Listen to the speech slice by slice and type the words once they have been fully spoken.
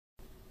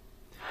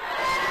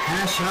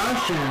Hash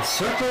House and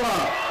Circle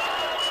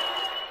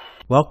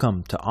Up.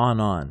 Welcome to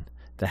On,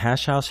 the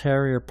Hash House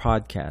Harrier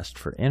podcast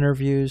for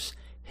interviews,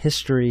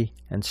 history,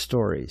 and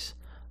stories.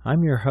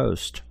 I'm your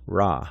host,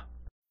 Ra.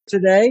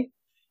 Today,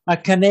 a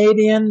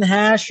Canadian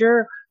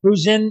hasher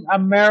who's in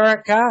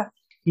America.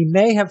 He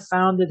may have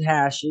founded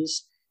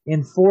hashes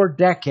in 4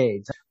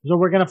 decades. So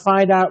we're going to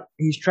find out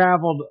he's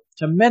traveled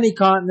to many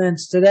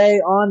continents today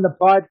on the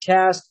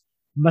podcast,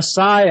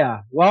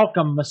 Messiah.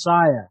 Welcome,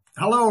 Messiah.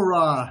 Hello,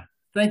 Ra.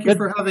 Thank you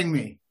for having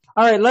me.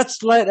 All right,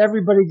 let's let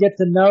everybody get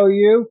to know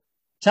you.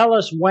 Tell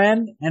us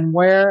when and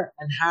where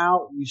and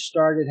how you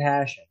started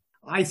hashing.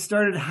 I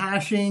started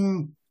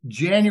hashing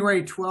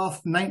January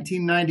 12th,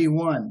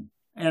 1991.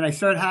 And I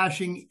started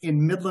hashing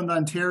in Midland,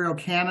 Ontario,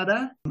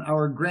 Canada.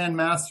 Our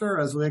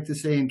grandmaster, as we like to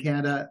say in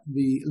Canada,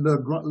 Le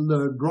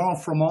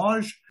Grand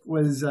Fromage,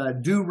 was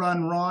Du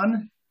Run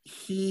Ron.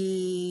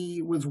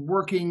 He was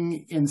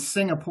working in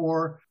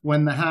Singapore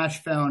when the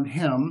hash found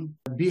him.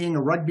 Being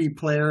a rugby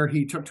player,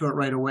 he took to it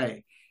right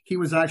away. He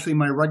was actually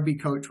my rugby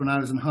coach when I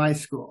was in high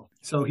school.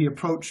 So he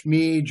approached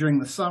me during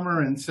the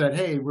summer and said,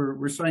 hey,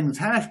 we're starting this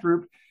hash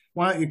group.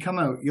 Why don't you come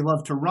out? You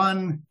love to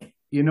run.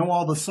 You know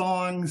all the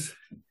songs.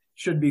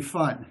 Should be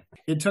fun.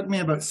 It took me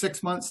about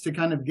 6 months to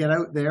kind of get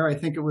out there. I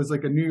think it was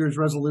like a New Year's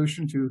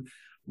resolution to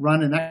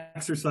run and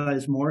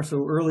exercise more.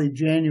 So early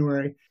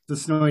January, the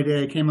snowy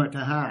day, I came out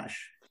to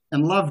hash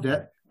and loved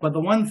it. But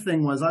the one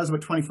thing was I was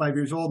about 25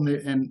 years old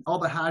and all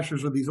the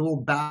hashers were these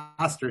old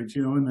bastards,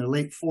 in their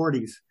late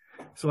 40s.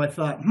 So I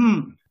thought,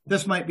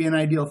 this might be an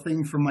ideal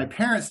thing for my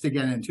parents to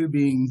get into,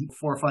 being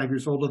 4 or 5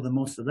 years older than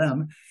most of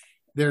them.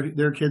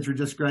 Their kids were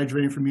just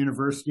graduating from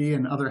university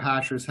and other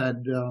hashers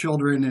had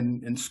children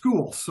in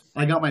school. So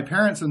I got my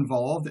parents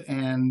involved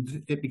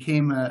and it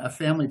became a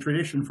family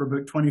tradition for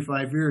about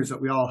 25 years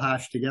that we all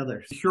hashed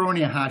together.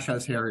 Huronia Hash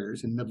House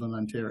Harriers in Midland,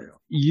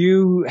 Ontario.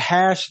 You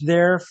hashed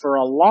there for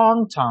a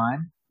long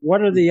time.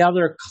 What are the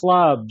other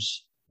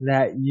clubs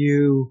that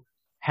you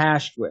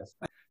hashed with?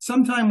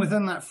 Sometime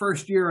within that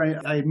first year,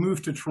 I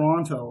moved to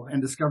Toronto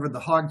and discovered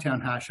the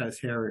Hogtown Hash House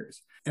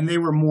Harriers. And they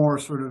were more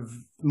sort of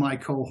my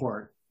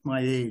cohort,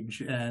 my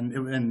age, and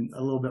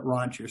a little bit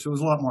raunchier. So it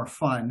was a lot more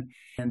fun.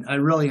 And I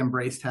really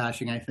embraced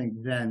hashing, I think,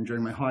 then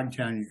during my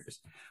Hogtown years.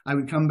 I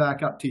would come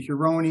back up to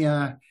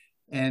Huronia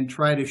and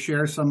try to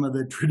share some of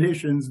the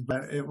traditions,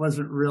 but it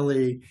wasn't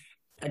really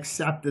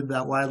accepted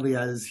that widely,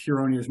 as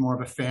Huronia is more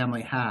of a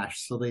family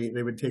hash. So they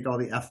would take all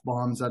the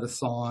F-bombs out of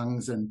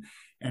songs and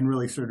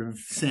really sort of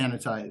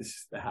sanitize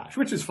the hash,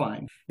 which is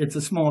fine. It's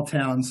a small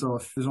town, so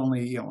if there's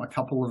only a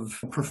couple of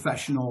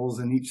professionals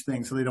in each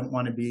thing, so they don't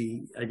want to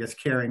be, I guess,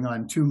 carrying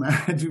on too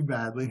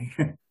badly.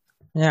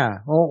 Yeah.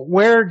 Well,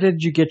 where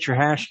did you get your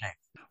hash name?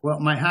 Well,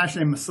 my hash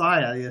name,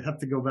 Messiah, you have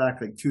to go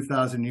back like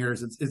 2,000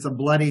 years. It's a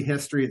bloody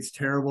history. It's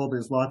terrible.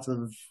 There's lots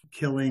of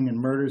killing and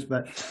murders.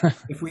 But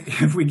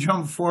if we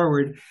jump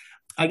forward,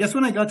 I guess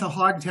when I got to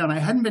Hogtown, I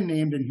hadn't been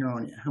named in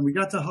Huronia. And we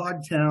got to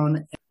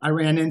Hogtown, I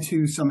ran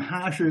into some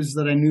hashers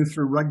that I knew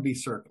through rugby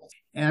circles.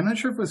 And I'm not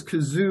sure if it was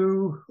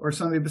Kazoo or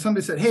somebody, but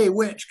somebody said, hey,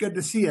 Witch, good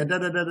to see you,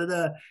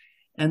 da-da-da-da-da.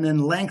 And then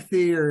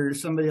Lengthy or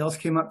somebody else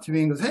came up to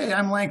me and goes, hey,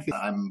 I'm Lengthy.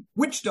 I'm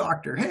Witch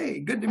Doctor. Hey,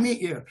 good to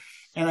meet you.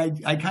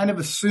 And I kind of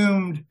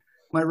assumed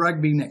my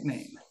rugby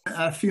nickname.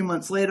 A few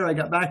months later, I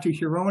got back to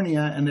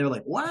Huronia and they were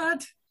like,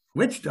 what?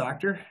 Witch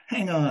Doctor?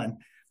 Hang on.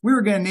 We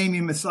were going to name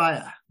you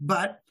Messiah,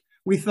 but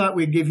we thought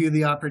we'd give you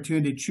the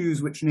opportunity to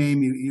choose which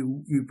name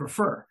you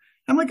prefer.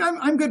 I'm like,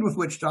 I'm good with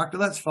Witch Doctor.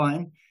 That's fine.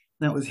 And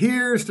that was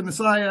here's to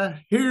Messiah,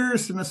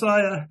 here's to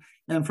Messiah.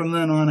 And from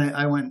then on,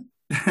 I went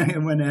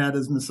ahead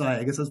as Messiah.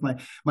 I guess that's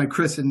my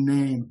christened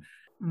name.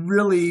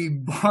 Really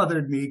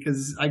bothered me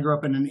because I grew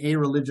up in an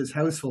a-religious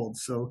household.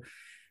 So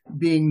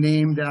being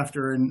named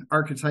after an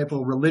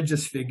archetypal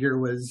religious figure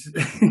was,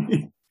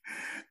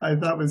 I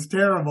thought was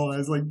terrible. I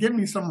was like, give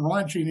me some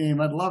raunchy name.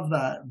 I'd love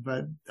that.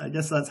 But I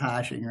guess that's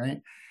hashing,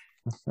 right?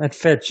 That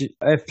fits.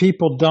 If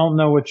people don't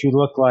know what you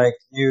look like,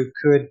 you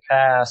could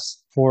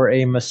pass for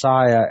a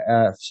Messiah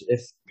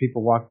if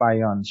people walk by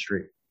you on the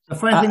street. The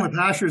funny thing with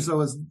hashers,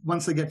 though, is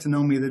once they get to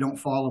know me, they don't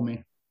follow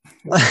me.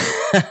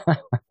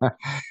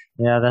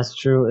 Yeah, that's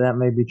true. That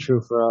may be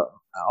true for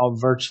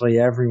virtually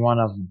every one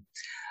of them.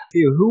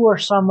 Who are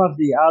some of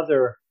the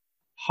other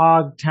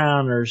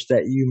Hogtowners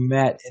that you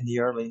met in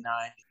the early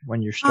 90s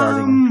when you're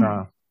starting in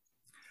Toronto?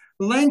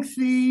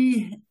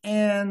 Lengthy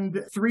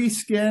and Three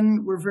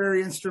Skin were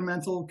very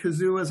instrumental.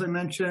 Kazoo, as I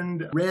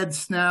mentioned, Red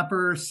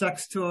Snapper,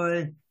 Sex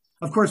Toy.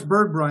 Of course,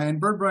 Bird Brian.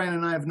 Bird Brian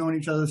and I have known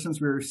each other since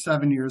we were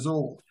 7 years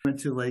old. We went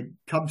to like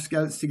Cub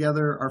Scouts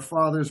together. Our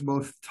fathers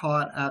both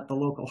taught at the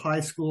local high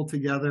school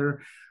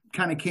together.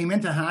 Kind of came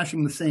into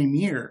hashing the same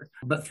year,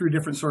 but through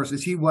different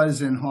sources. He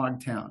was in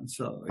Hogtown.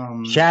 So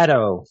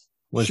Shadow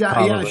was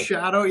probably.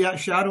 Shadow. Yeah,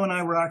 Shadow and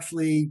I were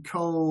actually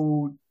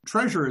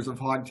co-treasurers of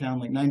Hogtown,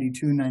 like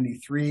 92,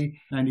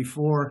 93,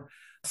 94.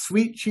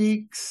 Sweet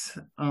Cheeks,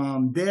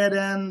 Dead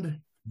End.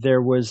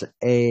 There was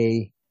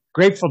a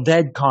Grateful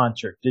Dead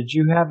concert. Did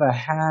you have a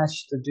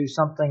hash to do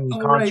something in Oh,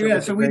 right, concert yeah.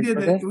 with So the we Grateful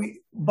did Dead?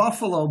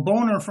 it.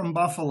 Boner from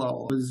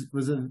Buffalo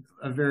was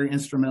a very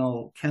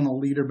instrumental kennel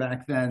leader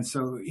back then.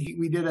 So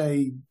we did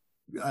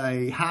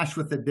a Hash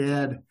with the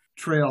Dead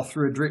trail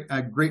through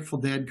a Grateful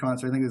Dead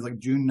concert. I think it was like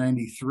June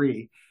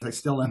 '93. I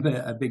still am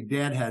a big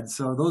Deadhead.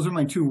 So those are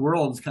my two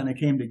worlds kind of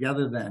came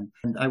together then.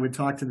 And I would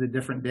talk to the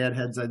different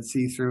Deadheads I'd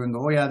see through and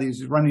go, oh yeah,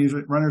 these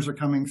runners are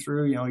coming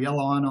through, yell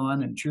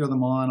on and cheer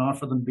them on,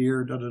 offer them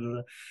beer, da da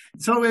da.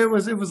 So it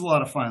was a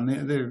lot of fun.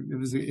 It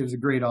was a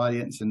great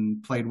audience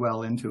and played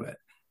well into it.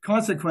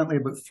 Consequently,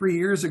 about 3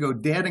 years ago,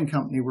 Dad and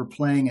Company were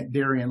playing at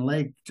Darien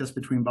Lake, just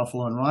between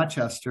Buffalo and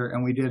Rochester,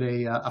 and we did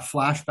a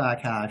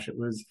flashback hash. It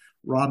was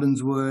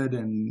Robbinswood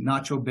and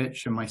Nacho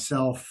Bitch and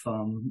myself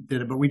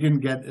did it, but we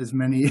didn't get as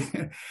many.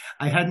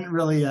 I hadn't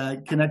really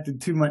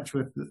connected too much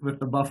with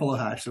the Buffalo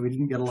hash, so we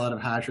didn't get a lot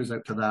of hashers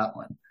out to that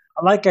one.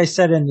 Like I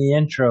said in the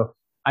intro,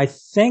 I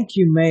think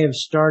you may have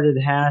started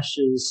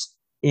hashes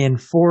in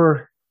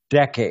 4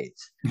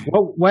 decades.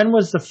 When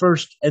was the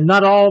first, and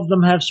not all of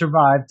them have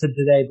survived to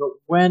today, but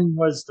when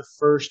was the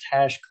first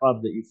hash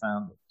club that you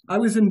founded? I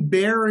was in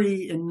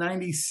Barrie in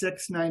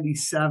 96,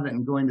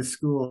 97, going to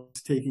school,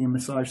 taking a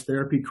massage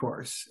therapy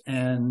course.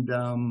 And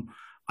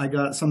I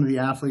got some of the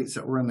athletes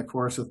that were in the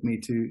course with me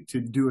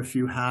to do a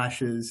few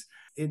hashes.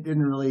 It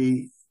didn't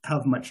really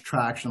have much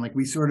traction. Like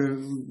we sort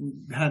of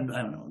had,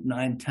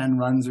 9, 10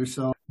 runs or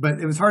so,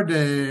 but it was hard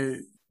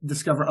to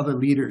discover other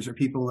leaders or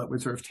people that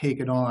would sort of take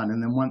it on.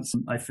 And then once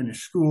I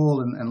finished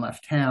school and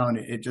left town,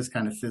 it just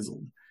kind of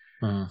fizzled.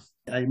 Uh-huh.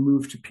 I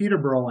moved to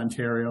Peterborough,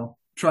 Ontario,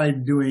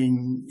 tried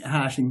doing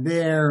hashing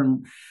there.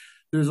 And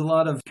there's a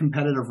lot of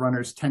competitive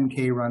runners,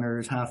 10K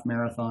runners, half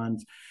marathons.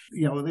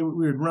 We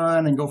would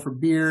run and go for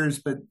beers,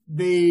 but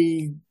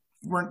they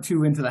weren't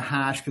too into the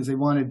hash because they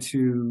wanted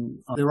to,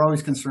 they were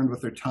always concerned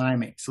with their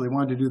timing. So they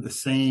wanted to do the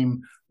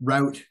same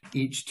route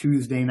each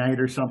Tuesday night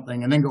or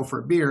something and then go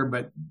for a beer,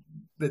 but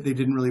they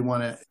didn't really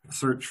want to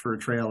search for a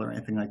trail or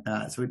anything like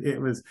that. So it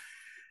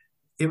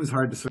was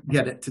hard to sort of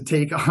get it to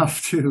take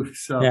off too.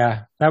 So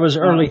yeah, that was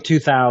early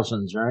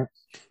 2000s, right?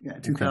 Yeah,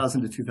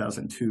 2000 to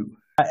 2002.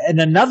 In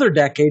another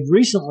decade,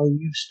 recently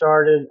you've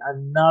started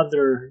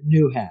another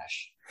new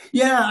hash.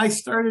 Yeah, I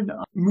started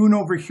Moon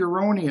Over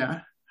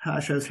Huronia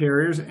Hash House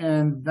Harriers,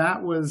 and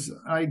that was,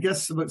 I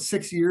guess, about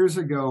 6 years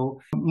ago.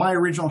 My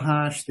original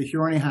hash, the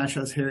Huronia Hash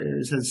House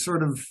Harriers, has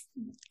sort of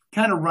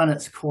kind of run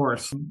its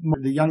course.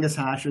 The youngest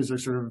hashers are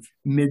sort of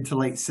mid to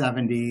late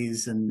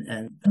 70s, and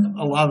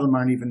a lot of them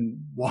aren't even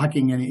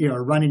walking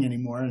running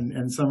anymore,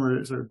 and some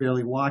are sort of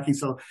barely walking.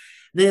 So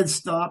they had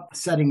stopped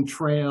setting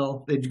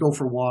trail. They'd go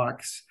for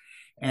walks.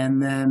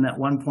 And then at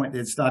one point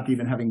they'd stopped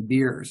even having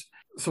beers.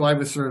 So I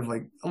was sort of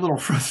like a little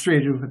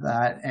frustrated with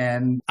that.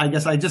 And I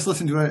guess I just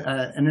listened to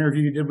an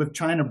interview you did with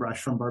China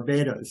Brush from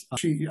Barbados.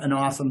 She's an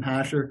awesome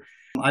hasher.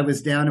 I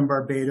was down in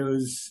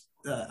Barbados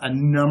a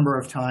number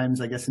of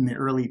times, I guess in the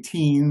early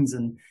teens,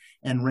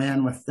 and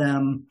ran with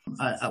them.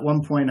 At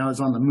one point I was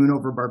on the Moon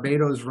Over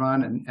Barbados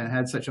run and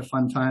had such a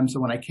fun time.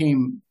 So when I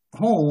came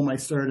home, I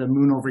started a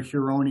Moon Over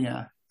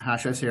Huronia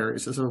Hash House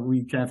Harriers. So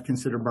we kind of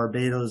consider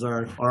Barbados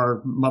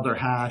our mother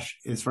hash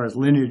as far as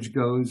lineage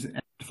goes. And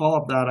to follow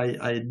up that,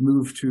 I had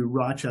moved to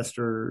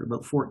Rochester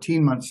about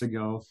 14 months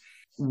ago.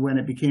 When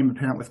it became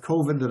apparent with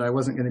COVID that I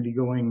wasn't going to be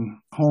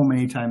going home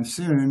anytime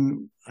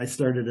soon, I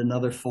started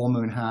another full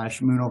moon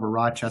hash, Moon Over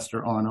Rochester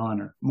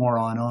or more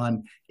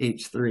on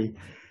H3.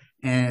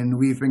 And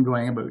we've been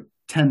going about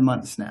 10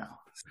 months now.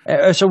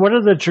 So what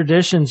are the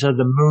traditions of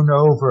the Moon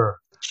Over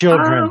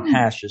children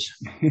hashes?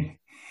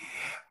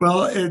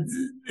 Well,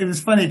 it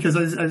was funny because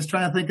I was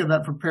trying to think of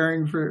that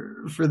preparing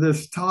for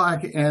this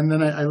talk, and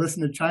then I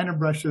listened to China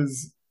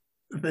Brush's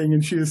thing,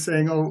 and she was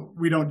saying, "Oh,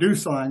 we don't do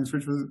songs,"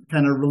 which was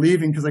kind of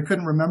relieving because I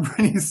couldn't remember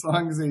any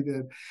songs they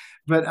did.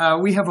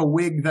 But we have a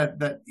wig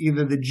that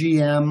either the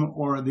GM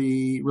or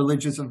the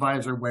religious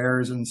advisor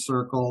wears in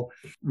Circle.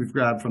 We've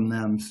grabbed from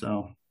them.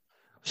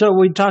 So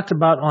we talked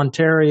about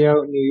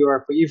Ontario, New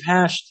York, but you've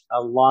hashed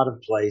a lot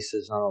of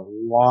places on a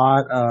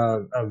lot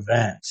of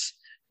events.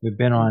 We've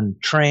been on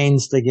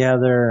trains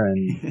together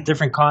and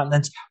different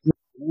continents.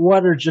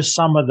 What are just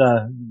some of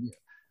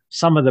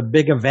the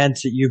big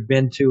events that you've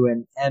been to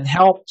and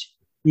helped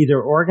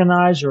either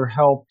organize or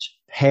helped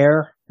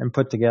pair and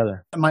put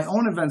together? My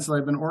own events that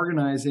I've been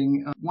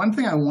organizing, one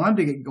thing I wanted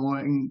to get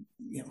going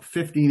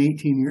 15,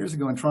 18 years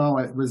ago in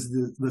Toronto was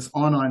this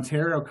On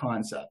Ontario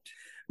concept.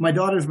 My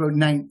daughter's about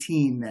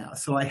 19 now,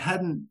 so I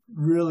hadn't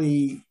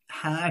really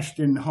hashed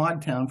in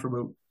Hogtown for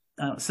about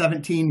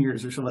 17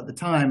 years or so at the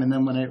time. And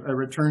then when I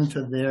returned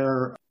to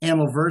their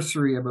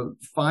anniversary about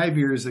 5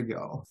 years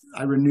ago,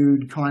 I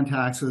renewed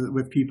contacts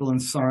with people in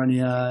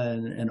Sarnia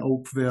and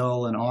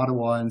Oakville and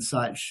Ottawa and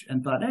such,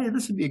 and thought, hey,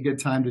 this would be a good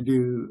time to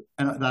do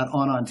that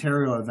On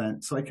Ontario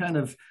event. So I kind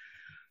of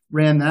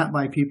ran that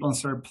by people and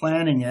started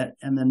planning it.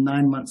 And then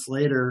 9 months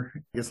later,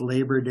 I guess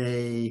Labor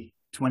Day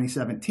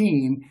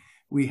 2017,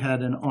 we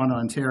had an On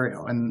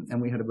Ontario,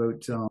 and we had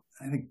about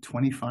I think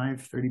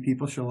 25, 30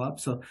 people show up.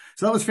 So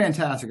that was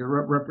fantastic. A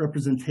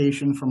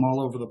representation from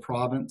all over the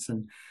province.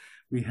 And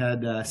we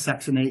had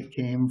Section 8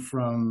 came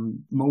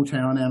from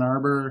Motown, Ann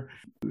Arbor.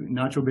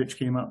 Nacho Bitch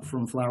came up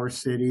from Flower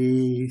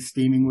City.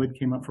 Steaming Wood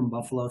came up from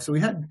Buffalo. So we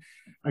had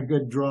a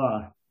good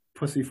draw.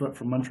 Pussyfoot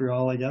from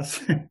Montreal, I guess.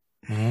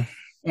 Mm-hmm.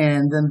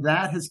 And then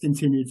that has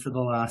continued for the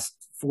last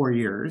 4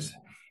 years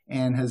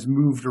and has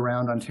moved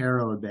around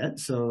Ontario a bit.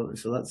 So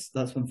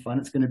that's been fun.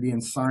 It's going to be in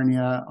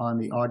Sarnia on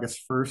the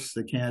August 1st,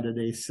 the Canada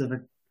Day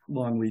Civic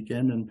long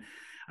weekend. And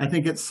I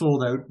think it's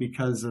sold out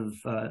because of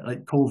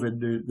like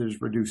COVID, there's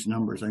reduced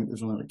numbers. I think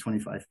there's only like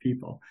 25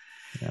 people.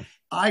 Yeah.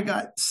 I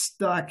got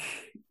stuck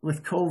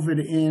with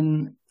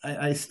COVID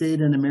I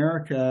stayed in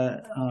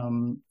America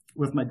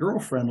with my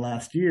girlfriend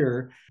last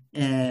year,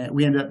 and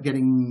we ended up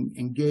getting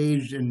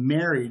engaged and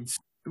married.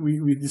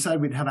 We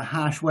decided we'd have a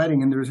hash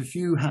wedding, and there was a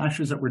few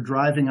hashers that were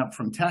driving up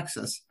from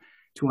Texas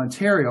to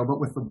Ontario,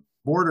 but with the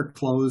border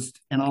closed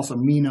and also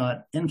me not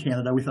in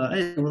Canada, we thought,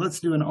 hey, well,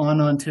 let's do an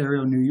on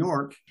Ontario, New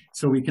York,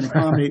 so we can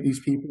accommodate these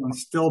people and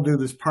still do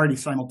this party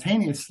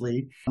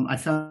simultaneously. I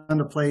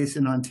found a place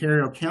in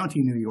Ontario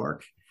County, New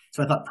York.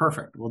 So I thought,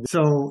 perfect.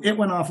 So it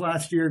went off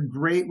last year.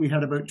 Great. We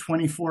had about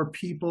 24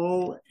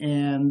 people.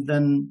 And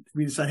then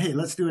we decided, hey,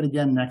 let's do it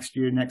again next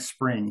year, next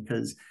spring.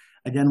 Because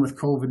again, with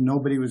COVID,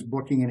 nobody was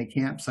booking any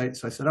campsites.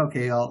 So I said,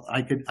 okay,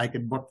 I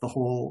could book the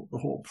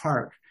whole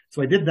park.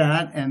 So I did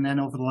that. And then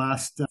over the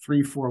last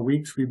 3-4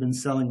 weeks, we've been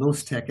selling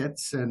those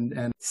tickets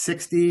and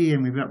 60,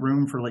 and we've got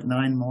room for like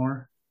 9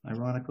 more,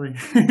 ironically.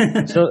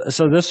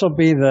 So this will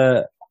be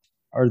the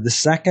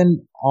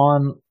second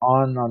on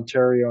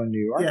Ontario,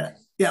 New York? Yeah.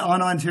 Yeah,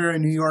 on Ontario,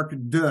 New York,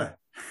 duh.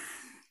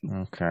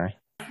 Okay.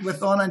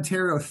 With on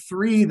Ontario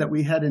 3 that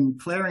we had in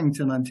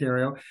Clarington,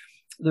 Ontario,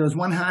 there was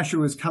one hasher who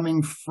was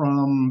coming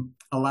from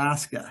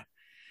Alaska.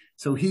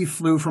 So he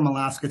flew from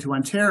Alaska to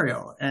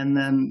Ontario, and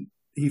then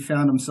he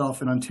found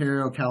himself in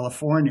Ontario,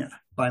 California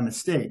by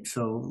mistake.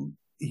 So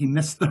he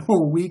missed the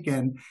whole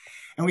weekend.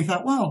 And we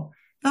thought, well,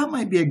 that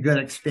might be a good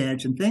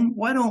expansion thing.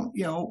 Why don't,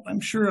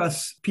 I'm sure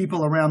us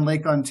people around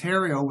Lake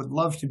Ontario would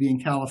love to be in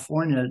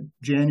California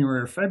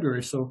January or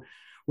February. So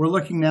we're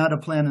looking now to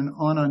plan an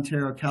on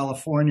Ontario,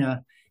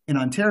 California in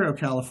Ontario,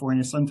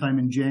 California sometime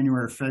in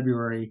January or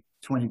February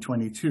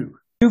 2022.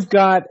 You've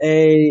got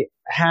a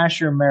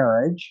hasher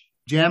marriage.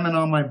 Jamming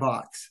on my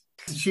box.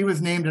 She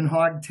was named in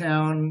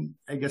Hogtown,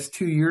 I guess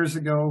 2 years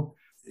ago.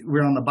 We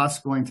were on the bus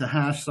going to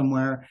hash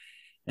somewhere,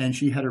 and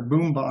she had her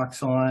boom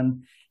box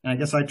on. And I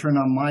guess I turned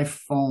on my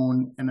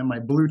phone, and then my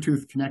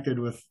Bluetooth connected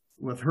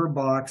with her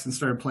box and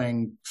started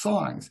playing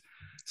songs.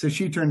 So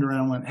she turned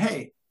around and went,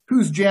 hey,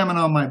 who's jamming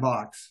on my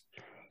box?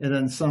 And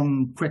then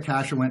some quick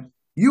hasher went,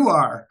 you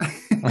are.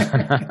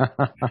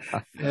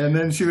 And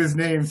then she was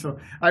named. So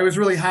I was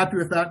really happy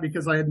with that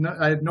because I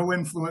had no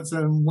influence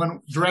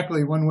on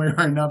directly one way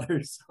or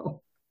another.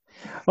 So,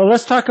 well,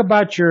 let's talk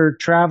about your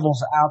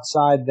travels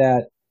outside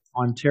that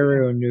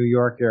Ontario, New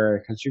York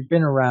area, because you've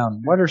been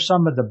around. What are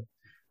some of the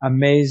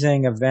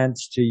amazing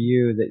events to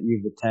you that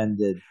you've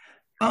attended?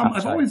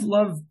 I've always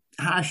loved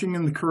hashing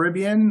in the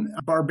Caribbean.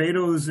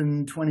 Barbados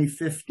in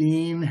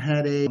 2015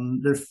 had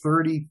their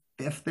 35th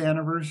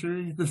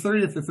anniversary, the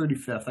 30th or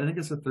 35th. I think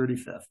it's the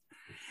 35th.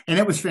 And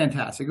it was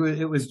fantastic.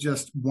 It was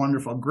just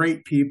wonderful.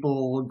 Great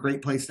people,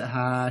 great place to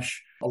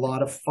hash, a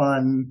lot of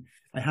fun.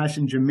 I hashed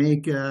in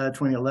Jamaica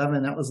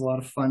 2011. That was a lot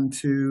of fun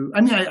too.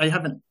 I mean, I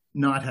haven't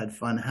not had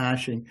fun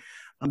hashing.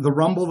 The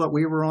rumble that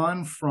we were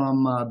on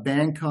from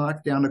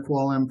Bangkok down to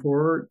Kuala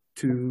Lumpur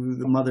to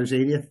the Mother's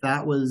 80th,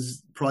 that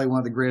was probably one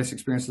of the greatest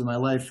experiences of my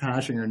life,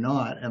 hashing or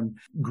not. And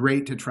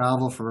great to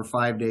travel for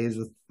 5 days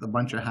with a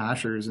bunch of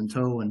hashers in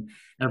tow. And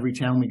every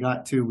town we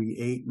got to, we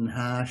ate and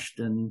hashed.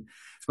 And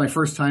it's my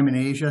first time in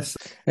Asia. So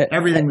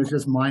everything was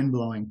just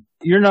mind-blowing.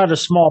 You're not a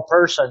small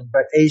person,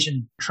 but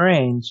Asian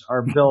trains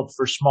are built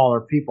for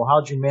smaller people.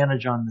 How'd you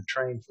manage on the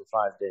train for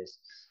 5 days?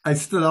 I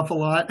stood up a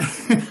lot.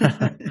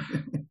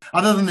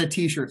 Other than the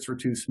T-shirts were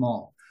too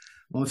small.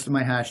 Most of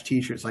my hash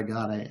T-shirts I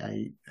got,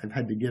 I've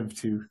had to give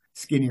to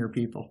skinnier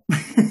people.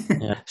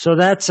 Yeah. So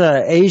that's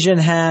Asian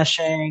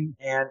hashing.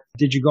 And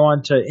did you go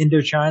on to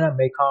Indochina,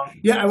 Mekong?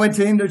 Yeah, I went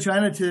to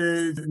Indochina,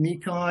 to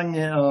Mekong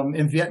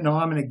in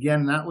Vietnam. And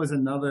again, that was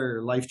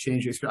another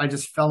life-changing experience. I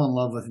just fell in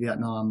love with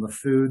Vietnam, the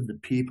food, the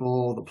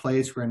people, the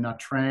place. We're in Nha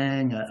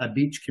Trang, a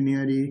beach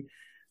community.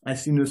 I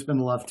seem to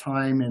spend a lot of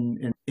time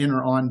in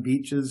or on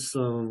beaches.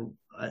 So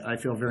I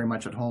feel very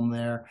much at home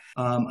there.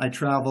 I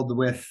traveled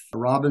with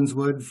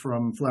Robbinswood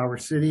from Flower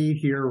City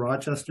here,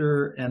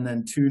 Rochester, and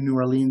then 2 New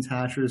Orleans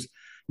hashers,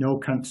 No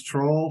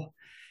Control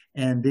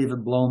and David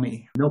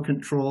Blomey. No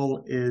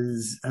Control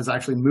has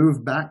actually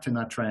moved back to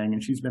Nha Trang,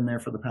 and she's been there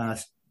for the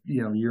past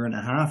year and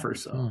a half or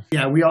so.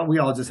 Yeah, we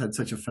all just had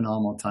such a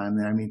phenomenal time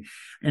there. I mean,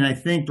 and I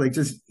think like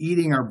just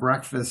eating our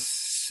breakfast,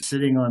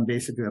 sitting on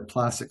basically a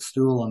plastic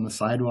stool on the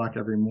sidewalk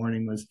every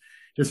morning was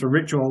just a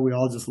ritual we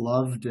all just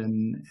loved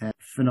and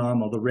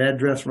phenomenal. The red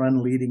dress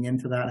run leading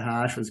into that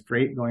hash was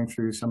great, going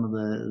through some of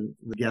the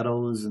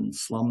ghettos and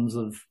slums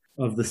of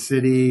of the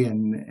city,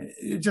 and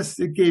it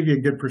gave you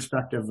a good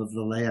perspective of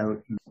the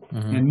layout.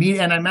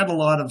 And I met a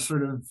lot of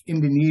sort of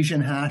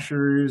Indonesian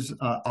hashers,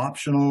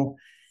 Optional.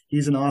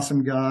 He's an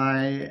awesome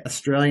guy.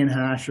 Australian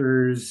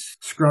hashers,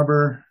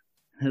 Scrubber,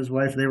 his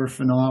wife, they were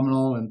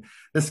phenomenal. And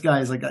this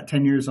guy's like got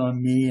 10 years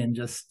on me and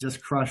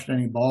just crushed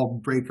any ball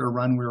breaker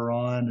run we were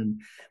on, and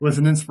was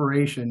an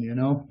inspiration,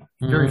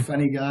 Very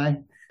funny guy.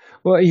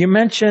 Well, you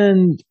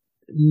mentioned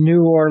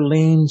New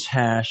Orleans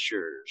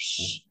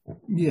hashers.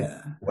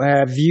 Yeah.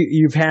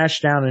 You've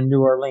hashed down in New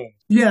Orleans?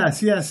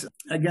 Yes.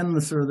 Again,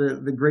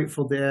 the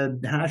Grateful Dead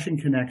hashing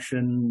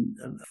connection.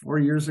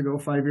 5 years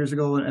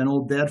ago, an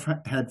old Dead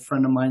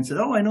friend of mine said,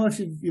 "Oh, I know if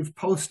you've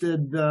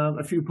posted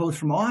a few posts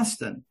from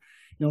Austin.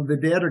 The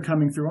Dead are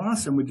coming through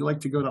Austin. Would you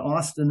like to go to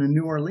Austin and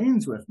New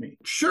Orleans with me?"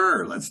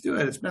 Sure, let's do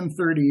it. It's been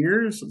 30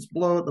 years. Let's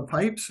blow out the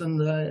pipes and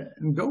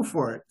go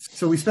for it.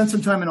 So we spent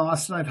some time in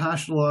Austin. I've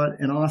hashed a lot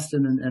in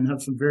Austin and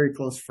have some very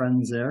close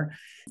friends there.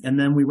 And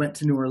then we went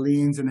to New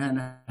Orleans and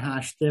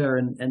hashed there.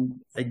 And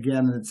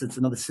again, it's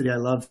another city I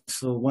love.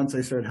 So once I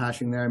started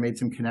hashing there, I made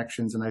some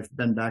connections, and I've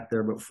been back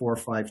there about 4 or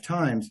 5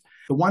 times.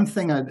 The one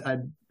thing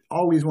I'd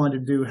always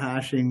wanted to do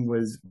hashing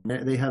was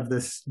they have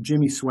this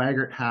Jimmy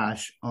Swaggart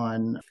hash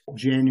on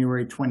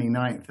January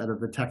 29th out of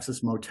the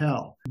Texas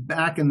Motel.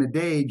 Back in the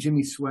day,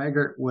 Jimmy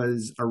Swaggart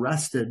was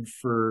arrested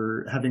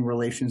for having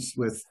relations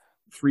with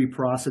 3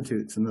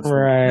 prostitutes in this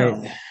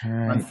motel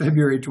on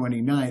February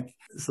 29th.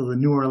 So the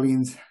New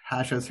Orleans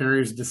Hash House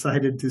Harriers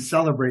decided to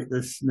celebrate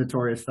this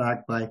notorious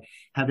fact by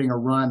having a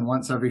run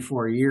once every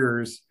 4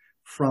 years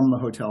from the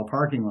hotel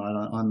parking lot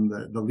on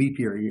the leap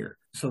year.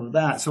 So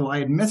I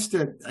had missed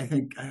it, I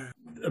think,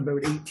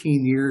 about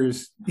 18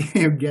 years,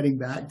 getting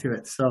back to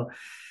it. So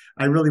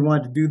I really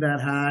wanted to do that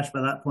hash.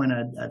 By that point,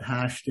 I'd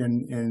hashed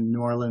in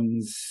New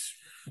Orleans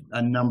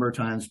a number of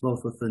times, both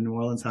with the New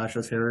Orleans Hash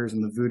House Harriers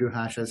and the Voodoo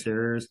Hash House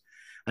Harriers.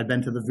 I'd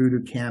been to the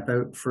Voodoo camp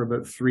out for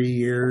about 3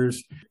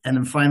 years. And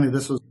then finally,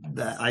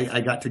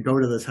 I got to go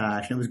to this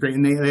hash, and it was great.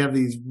 And they have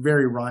these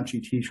very raunchy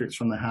t-shirts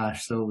from the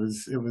hash. So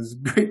it was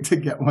great to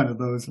get one of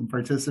those and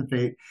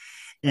participate.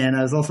 And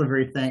I was also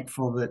very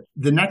thankful that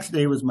the next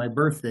day was my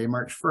birthday,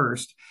 March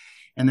 1st,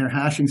 and their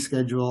hashing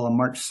schedule on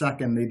March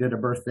 2nd, they did a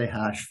birthday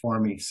hash for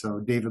me.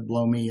 So David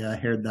Blomey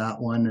haired that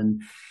one,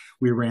 and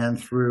we ran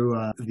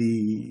through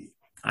the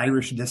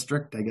Irish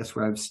district, I guess,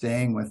 where I was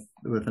staying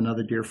with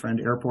another dear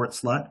friend, Airport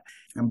Slut.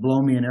 And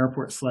Blomey and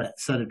Airport Slut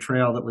set a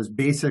trail that was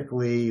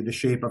basically the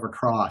shape of a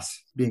cross,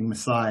 being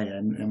Messiah.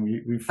 And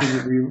we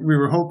figured we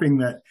were hoping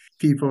that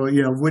people,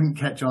 wouldn't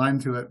catch on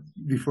to it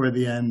before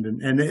the end.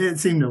 And it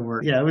seemed to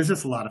work. Yeah, it was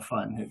just a lot of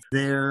fun.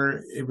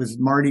 There, it was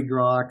Mardi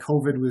Gras.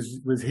 COVID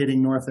was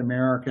hitting North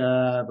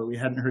America, but we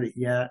hadn't heard it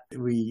yet.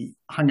 We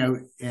hung out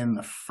in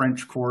the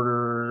French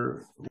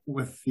Quarter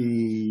with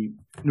the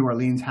New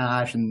Orleans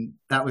hash, and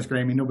that was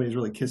great. I mean, nobody's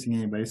really kissing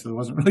anybody, so there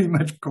wasn't really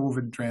much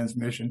COVID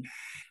transmission.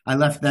 I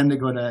left then to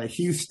go to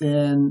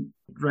Houston.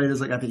 Right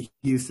as I got to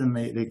Houston,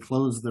 they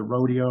closed the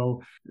rodeo.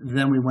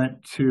 Then we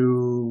went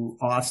to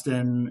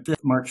Austin.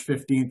 March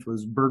 15th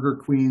was Burger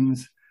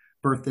Queen's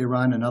birthday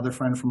run, another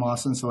friend from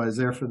Austin, so I was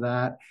there for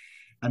that.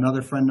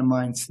 Another friend of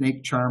mine,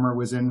 Snake Charmer,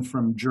 was in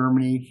from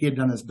Germany. He had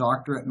done his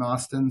doctorate in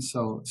Austin,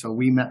 so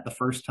we met the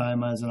first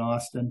time I was in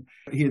Austin.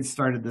 He had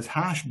started this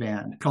hash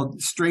band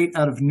called Straight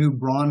Out of New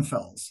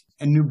Braunfels.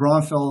 And New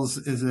Braunfels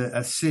is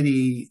a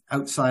city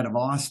outside of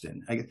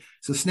Austin.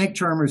 So Snake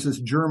Charmer is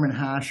this German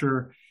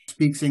hasher,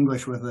 speaks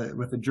English with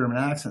a German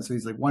accent. So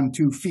he's like 1,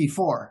 2, fee,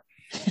 4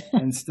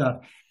 and stuff.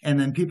 And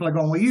then people are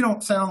going, "Well, you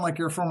don't sound like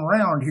you're from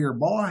around here,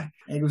 boy."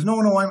 And he goes, "No,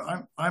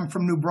 I'm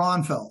from New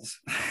Braunfels."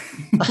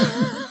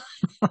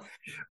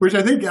 Which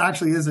I think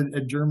actually is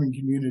a German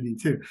community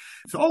too.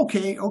 So,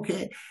 okay.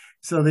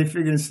 So they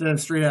figured instead of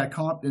Straight Out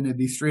Compton, it'd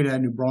be Straight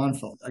Out New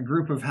Braunfels. A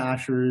group of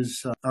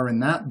hashers are in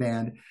that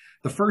band.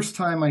 The first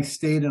time I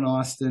stayed in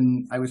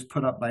Austin, I was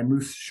put up by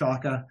Moose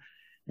Shaka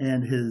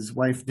and his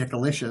wife,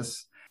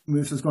 Dickalicious.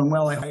 Moose was going,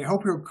 "Well, I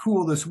hope you're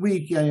cool this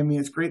week. Yeah, I mean,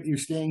 it's great that you're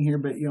staying here,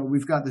 but,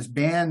 we've got this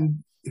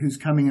band who's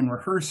coming and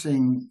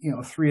rehearsing,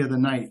 3 of the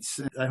nights.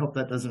 I hope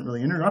that doesn't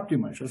really interrupt you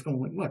much." I was going,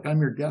 "Look, I'm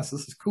your guest.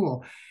 This is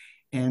cool."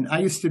 And I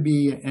used to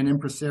be an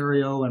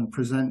impresario and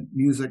present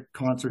music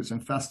concerts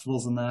and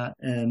festivals and that.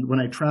 And when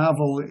I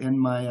travel in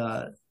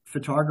my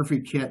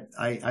photography kit,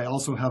 I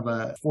also have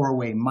a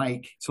 4-way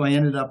mic. So I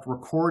ended up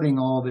recording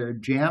all their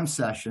jam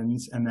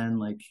sessions and then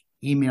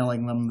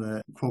emailing them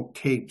the quote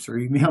tapes or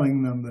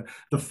emailing them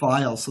the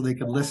files so they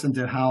could listen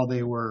to how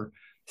they were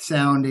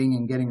sounding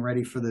and getting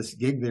ready for this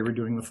gig they were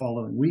doing the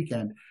following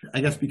weekend.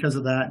 I guess because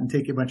of that and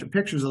taking a bunch of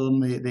pictures of them,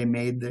 they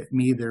made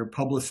me their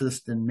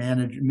publicist and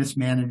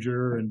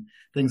mismanager and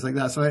things like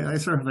that. So I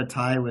sort of have a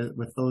tie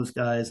with those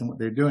guys and what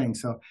they're doing.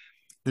 So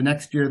the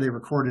next year they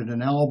recorded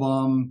an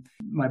album.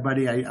 My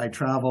buddy I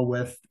travel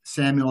with,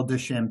 Samuel de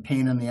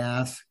Champagne in the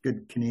Ass,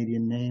 good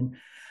Canadian name.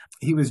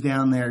 He was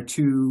down there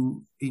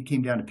too. He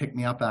came down to pick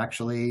me up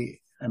actually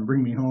and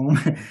bring me home.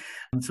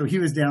 So he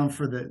was down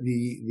for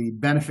the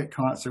benefit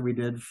concert we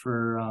did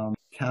for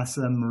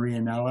Casa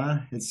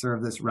Marianella. It's sort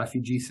of this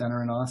refugee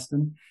center in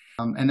Austin.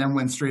 And then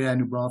when Straight Outta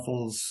New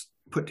Braunfels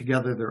put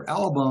together their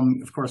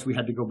album, of course, we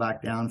had to go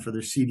back down for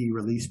their CD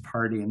release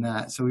party and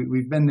that. So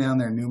we've been down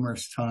there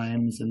numerous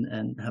times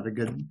and have a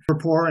good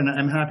rapport. And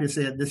I'm happy to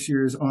say at this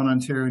year's On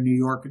Ontario New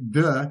York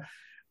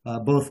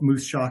both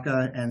Moose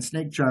Shaka and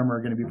Snake Charmer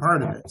are going to be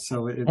part of it.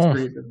 So it's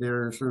great that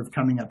they're sort of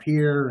coming up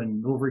here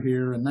and over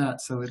here and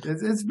that. So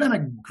it's been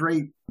a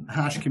great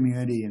hash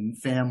community and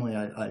family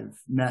I've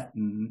met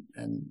and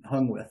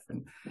hung with.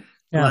 And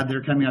glad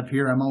they're coming up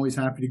here. I'm always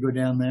happy to go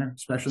down there,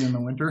 especially in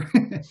the winter.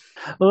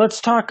 Well, let's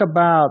talk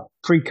about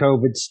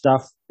pre-COVID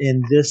stuff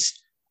in this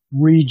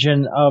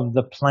region of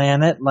the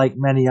planet. Like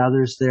many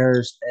others,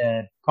 there's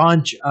a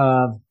bunch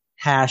of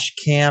hash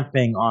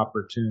camping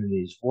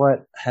opportunities.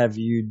 What have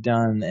you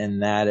done in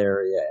that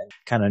area,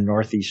 kind of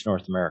Northeast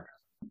North America?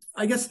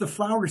 I guess the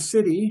Flower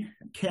City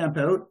camp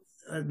out,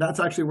 that's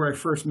actually where I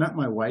first met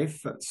my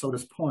wife at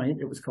Sodas Point.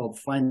 It was called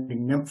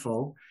Finding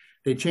Nympho.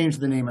 They change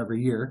the name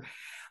every year.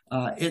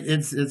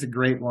 It's a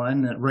great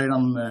one, right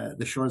on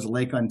the shores of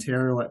Lake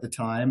Ontario at the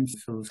time.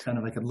 So it was kind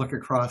of, I could look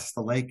across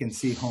the lake and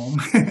see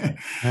home.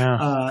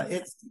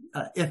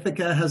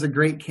 Ithaca has a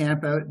great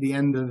camp out at the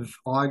end of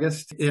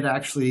August. It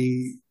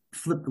actually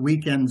flipped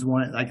weekends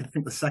I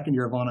think the second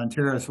year of On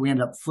Ontario. So we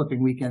ended up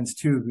flipping weekends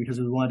too, because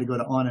we wanted to go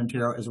to On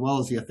Ontario as well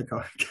as the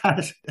Ithaca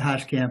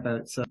hash camp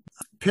out. So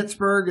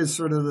Pittsburgh is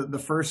sort of the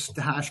first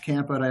hash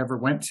camp out I ever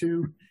went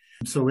to.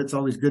 So it's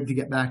always good to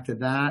get back to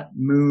that.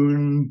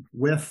 Moon,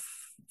 Whiff,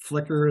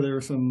 Flicker, there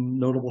are some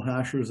notable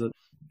hashers that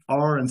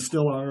are and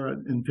still are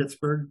in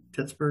Pittsburgh.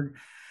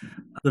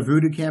 The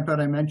Voodoo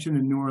Campout I mentioned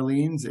in New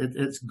Orleans,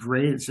 it's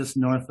great. It's just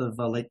north of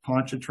Lake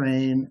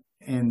Pontchartrain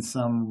in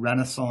some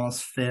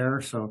Renaissance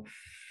fair. So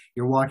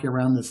you're walking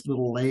around this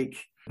little lake,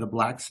 the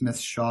blacksmith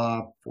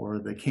shop or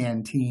the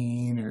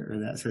canteen or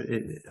that. So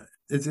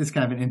it's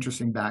kind of an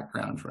interesting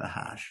background for a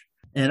hash.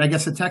 And I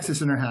guess the Texas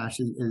Interhash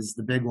is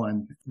the big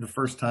one. The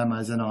first time I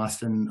was in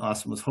Austin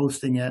was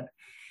hosting it.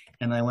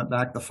 And I went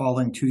back the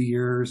following 2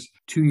 years.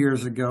 2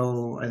 years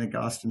ago, I think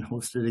Austin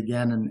hosted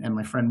again. And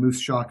my friend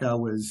Moose Shaka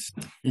was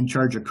in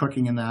charge of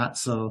cooking in that.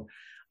 So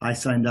I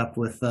signed up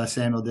with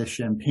Samuel Dish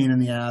Champagne in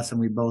the Ass,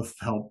 and we both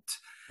helped,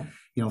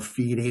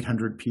 feed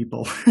 800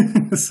 people.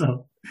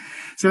 So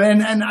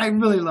and I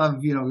really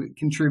love,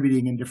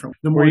 contributing in different.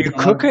 Were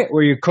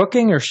you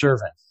cooking or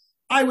serving?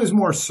 I was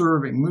more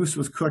serving. Moose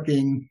was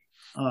cooking.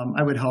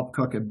 I would help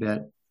cook a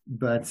bit.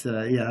 But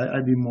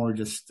I'd be more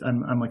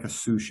I'm like a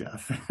sous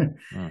chef.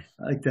 I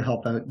like to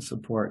help out and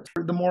support.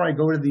 The more I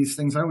go to these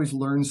things, I always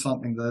learn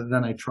something that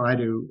then I try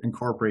to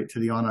incorporate to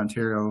the On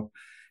Ontario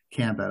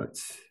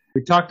campouts.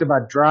 We talked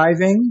about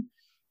driving,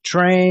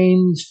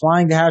 trains,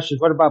 flying the hashes.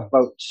 What about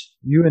boats?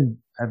 You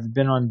have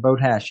been on boat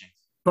hashing.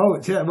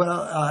 Boats, yeah.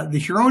 Well, the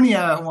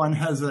Huronia one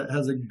has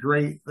a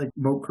great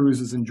boat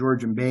cruises in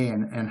Georgian Bay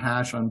and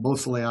hash on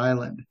Beausoleil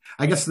Island.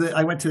 I guess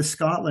I went to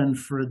Scotland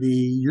for the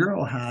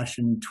Euro hash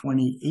in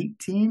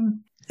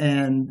 2018,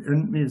 and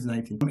maybe it was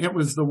 19. It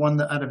was the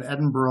one out of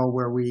Edinburgh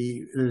where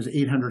there's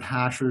 800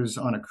 hashers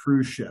on a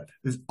cruise ship.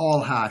 It was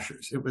all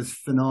hashers. It was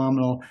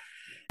phenomenal.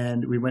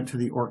 And we went to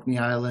the Orkney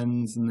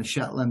Islands and the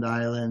Shetland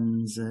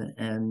Islands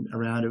and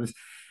around.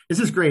 It's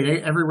just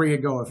great. Everywhere you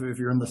go, if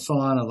you're in the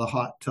sauna, the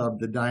hot tub,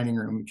 the dining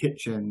room,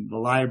 kitchen, the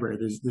library,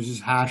 there's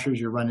just hashers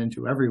you run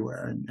into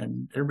everywhere.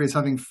 And everybody's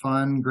having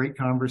fun, great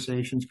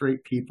conversations,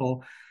 great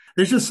people.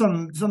 There's just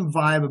some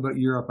vibe about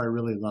Europe I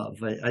really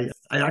love. I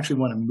actually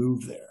want to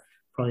move there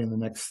probably in the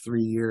next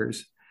 3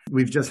 years.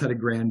 We've just had a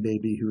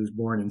grandbaby who was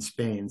born in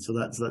Spain, so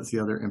that's the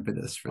other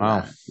impetus for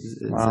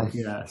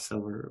that. So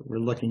we're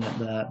looking at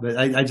that. But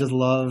I just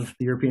love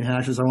the European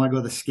hashes. I want to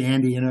go to the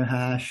Scandi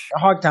Interhash.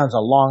 Hogtown's a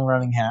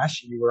long-running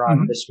hash. You were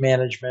on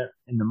mismanagement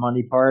in the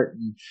money part,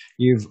 and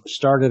you've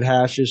started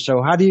hashes.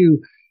 So how do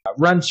you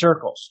run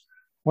circles?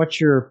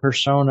 What's your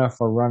persona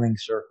for running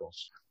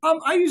circles?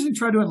 I usually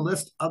try to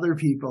enlist other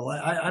people.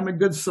 I'm a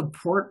good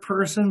support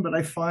person, but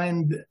I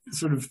find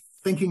sort of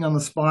thinking on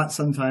the spot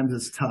sometimes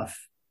is tough.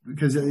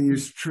 Because you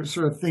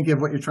sort of think of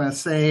what you're trying to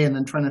say and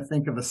then trying to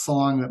think of a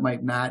song that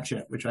might match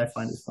it, which I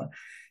find is fun.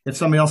 If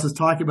somebody else is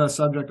talking about a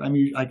subject,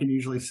 I can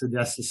usually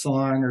suggest a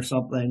song or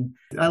something.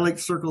 I like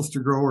circles to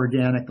grow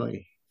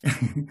organically.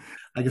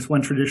 I guess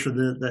one tradition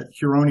that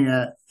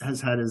Huronia has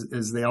had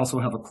is they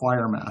also have a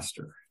choir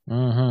master.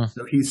 Mm-hmm.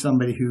 So he's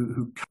somebody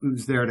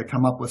who's there to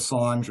come up with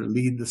songs or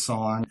lead the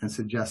song and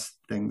suggest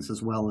things,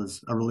 as well as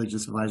a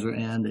religious advisor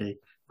and a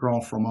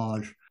grand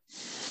fromage.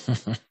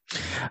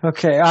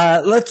 Okay,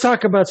 let's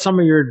talk about some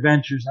of your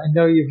adventures. I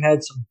know you've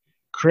had some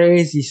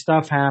crazy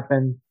stuff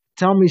happen.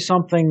 Tell me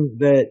something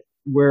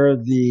where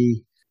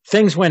the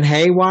things went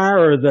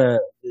haywire, or the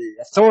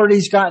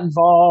authorities got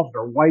involved,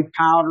 or white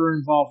powder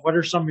involved. What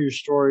are some of your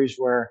stories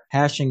where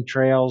hashing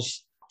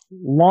trails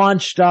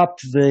launched up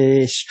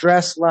the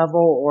stress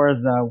level or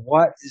the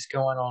what is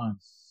going on?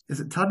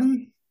 Is it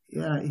Tubby?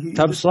 Yeah,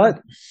 Tub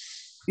Slut.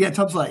 Yeah,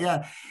 Tub Slut.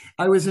 Yeah,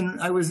 I was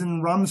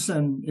in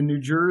Rumson in New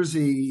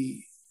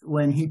Jersey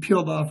when he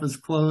peeled off his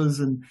clothes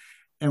and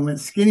went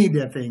skinny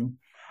dipping.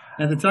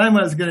 At the time,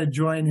 I was going to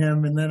join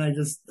him, and then I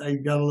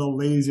got a little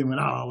lazy and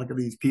went, "Oh, look at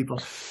these people."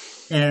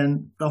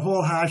 And the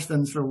whole hash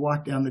then sort of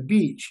walked down the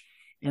beach.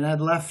 And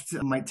I'd left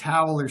my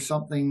towel or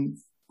something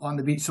on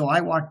the beach. So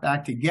I walked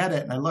back to get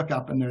it, and I look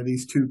up and there are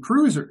these two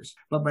cruisers.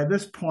 But by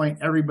this point,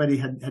 everybody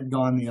had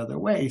gone the other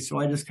way. So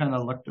I just kind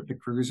of looked at the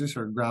cruisers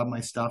or grabbed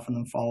my stuff and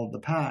then followed the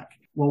pack.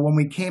 Well, when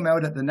we came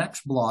out at the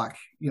next block,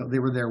 they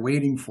were there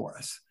waiting for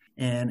us.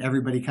 And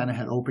everybody kind of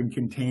had open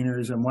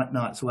containers and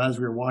whatnot. So as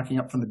we were walking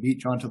up from the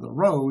beach onto the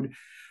road,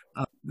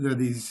 there are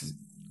these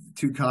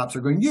two cops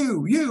are going,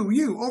 you,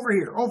 over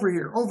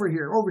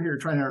here,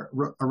 trying to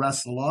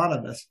arrest a lot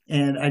of us.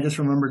 And I just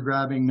remember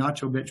grabbing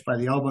Nacho Bitch by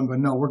the elbow and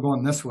going, no, we're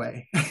going this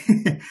way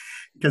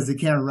because they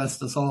can't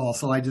arrest us all.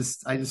 So I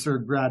just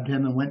sort of grabbed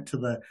him and went to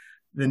the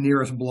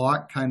nearest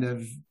block, kind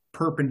of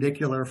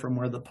perpendicular from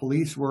where the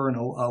police were and,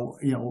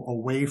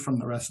 away from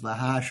the rest of the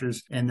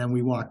hashers. And then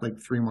we walked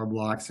like 3 more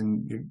blocks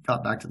and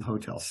got back to the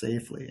hotel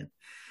safely. And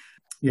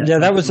yeah,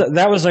 that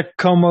was a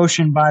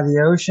commotion by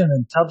the ocean,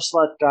 and Tub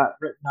Slut got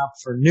written up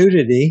for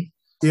nudity.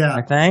 Yeah,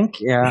 I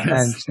think. Yeah,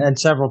 yes. and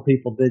several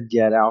people did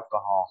get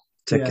alcohol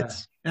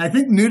tickets. Yeah. And I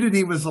think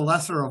nudity was the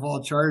lesser of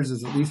all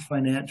charges, at least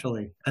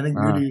financially. I think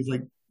nudity is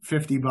like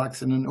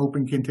 $50, and an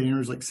open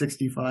container is like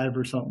 $65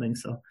 or something.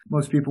 So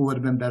most people would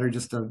have been better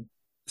just to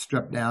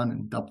strip down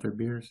and dump their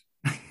beers.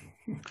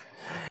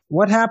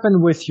 What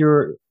happened with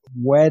your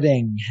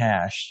wedding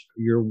hash,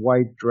 your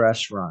white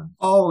dress run?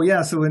 Oh,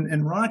 yeah. So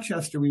in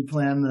Rochester, we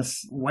planned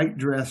this white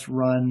dress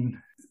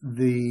run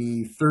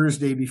the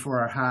Thursday before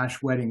our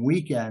hash wedding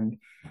weekend.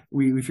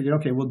 We figured,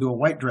 okay, we'll do a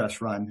white dress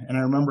run. And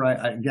I remember,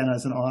 again, I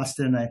was in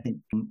Austin, I think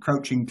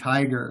Crouching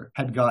Tiger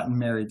had gotten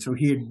married. So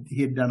he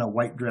had done a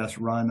white dress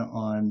run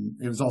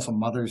it was also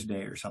Mother's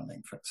Day or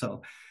something.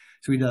 So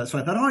we did. So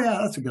I thought, oh yeah,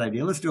 that's a good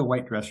idea. Let's do a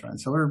white dress run.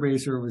 So everybody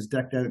sort of was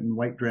decked out in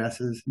white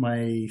dresses.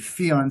 My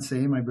fiance,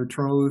 my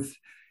betrothed,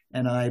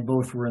 and I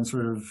both were in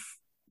sort of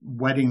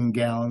wedding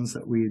gowns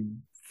that we'd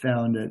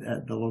found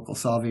at the local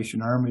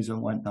Salvation Armies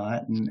and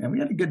whatnot. And we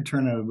had a good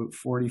turnout of about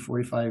 40,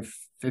 45,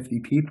 50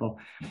 people.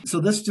 So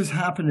this just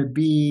happened to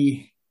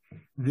be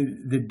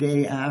the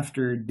day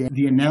after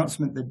the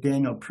announcement that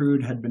Daniel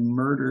Prude had been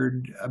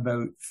murdered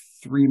about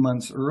 3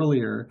 months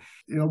earlier,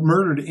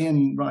 murdered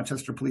in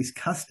Rochester police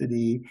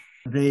custody.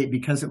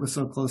 Because it was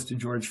so close to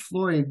George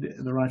Floyd,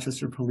 the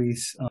Rochester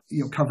police,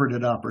 covered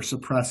it up or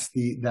suppressed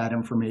that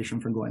information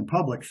from going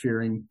public,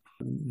 fearing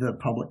the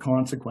public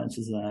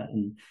consequences of that.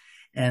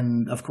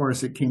 And of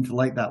course, it came to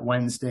light that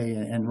Wednesday,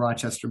 and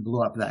Rochester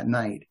blew up that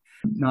night.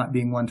 Not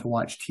being one to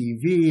watch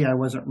TV, I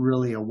wasn't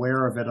really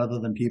aware of it other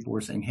than people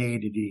were saying, hey,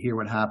 did you hear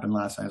what happened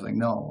last night? I was like,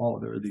 no,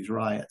 there were these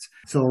riots.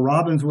 So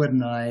Robbinswood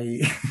and I,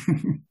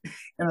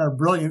 in our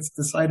brilliance,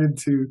 decided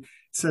to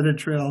set a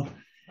trail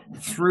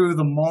through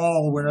the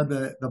mall where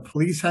the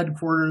police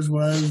headquarters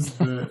was,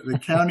 the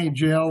county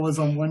jail was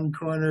on one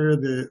corner,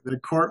 the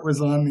court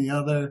was on the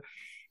other,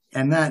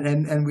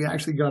 and we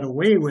actually got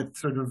away with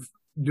sort of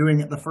doing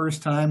it the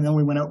first time. Then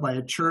we went out by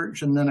a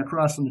church, and then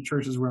across from the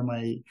church is where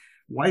my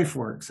wife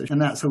works,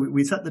 so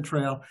we set the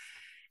trail,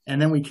 and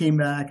then we came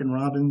back, and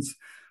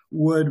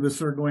Robbinswood was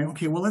sort of going,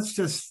 okay, well, let's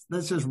just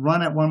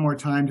run it one more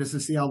time just to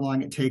see how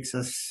long it takes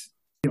us,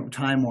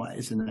 time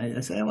wise. And I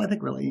say, well, I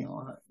think really,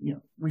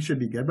 we should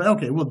be good, but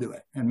okay, we'll do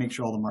it and make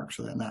sure all the marks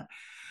are there and that.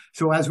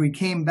 So as we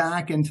came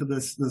back into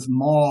this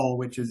mall,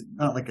 which is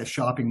not like a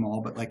shopping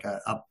mall, but like a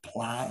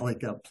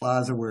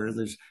plaza where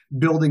there's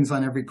buildings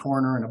on every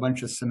corner and a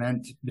bunch of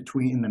cement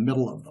in the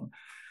middle of them.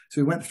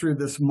 So we went through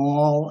this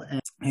mall,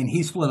 and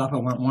he split up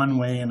and went one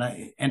way, and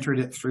I entered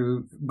it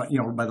through,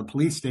 by the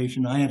police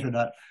station. I entered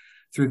that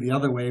through the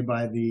other way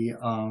by the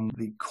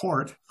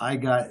court. I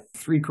got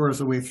 3/4 of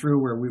the way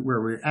through where we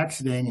were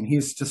exiting, and he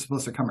was just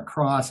supposed to come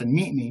across and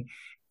meet me,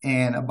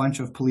 and a bunch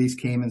of police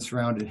came and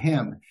surrounded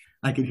him.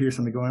 I could hear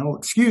somebody going, oh,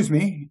 excuse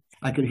me.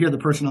 I could hear the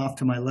person off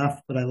to my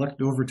left, but I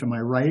looked over to my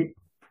right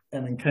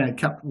and then kind of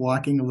kept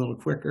walking a little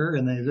quicker.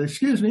 And they said,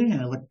 excuse me.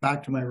 And I looked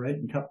back to my right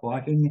and kept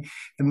walking.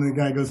 And the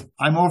guy goes,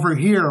 I'm over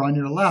here on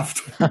your left.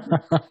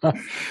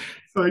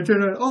 So I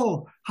turned around,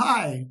 oh,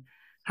 hi.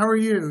 How are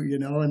you?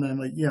 And I'm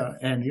like, yeah.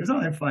 And he goes, oh,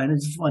 I'm fine. I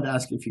just wanted to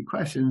ask you a few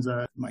questions.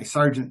 My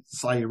sergeant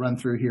saw you run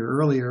through here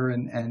earlier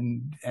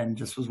and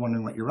just was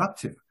wondering what you're up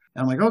to.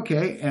 And I'm like,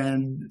 okay.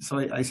 And so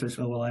I said,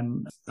 well,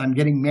 I'm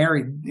getting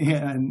married.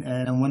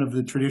 And one of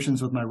the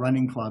traditions with my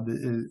running club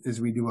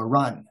is we do a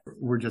run.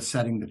 We're just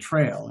setting the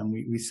trail, and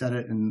we set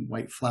it in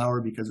white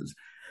flour because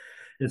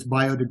it's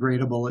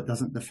biodegradable. It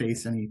doesn't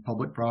deface any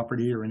public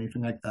property or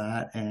anything like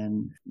that,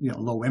 and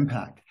low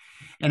impact.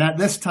 And at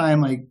this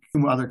time, like,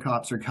 2 other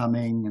cops are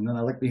coming, and then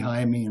I look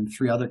behind me, and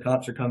 3 other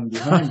cops are coming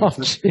behind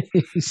me.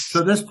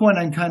 So at this point,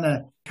 I'm kind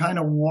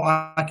of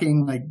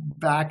walking like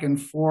back and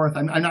forth.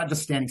 I'm not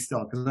just standing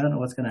still because I don't know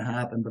what's going to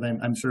happen, but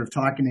I'm sort of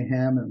talking to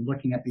him and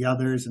looking at the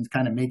others and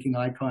kind of making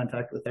eye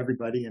contact with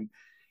everybody and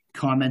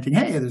commenting,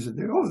 hey, there's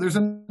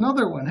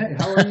another one. Hey,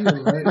 how are you?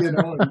 Right?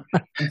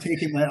 And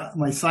taking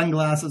my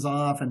sunglasses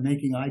off and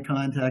making eye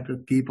contact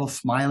with people,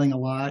 smiling a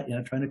lot,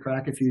 trying to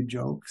crack a few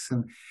jokes.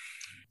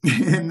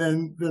 And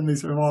then they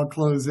sort of all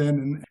close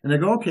in and I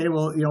go, okay,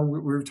 well,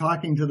 we're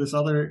talking to this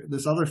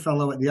other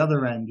fellow at the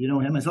other end. You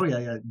know him? I said, oh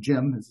yeah,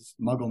 Jim is his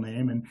Muggle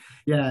name. And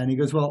yeah, and he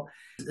goes, well,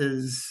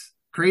 as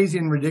crazy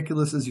and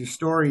ridiculous as your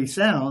story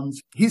sounds,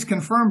 he's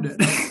confirmed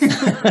it.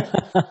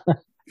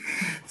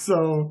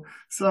 So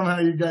somehow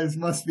you guys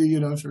must be,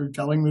 sort of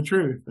telling the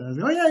truth. And I was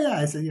like, oh yeah.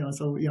 I said,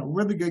 so,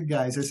 we're the good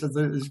guys. I said,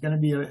 there's going to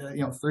be,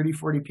 30,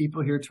 40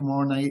 people here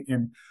tomorrow night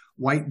in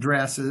white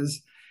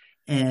dresses.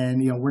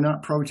 And, we're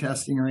not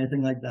protesting or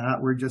anything like that.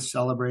 We're just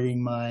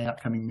celebrating my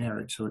upcoming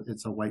marriage. So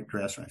it's a white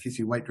dress. And if you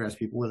see white dress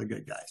people, we're the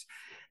good guys.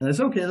 And it's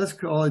okay. That's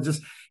cool. It's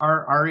just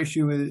our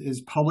issue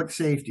is public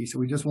safety. So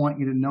we just want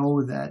you to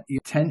know that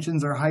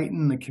tensions are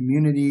heightened, the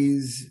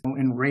community's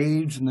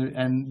enraged,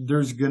 and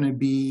there's going to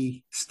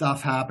be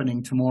stuff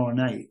happening tomorrow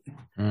night.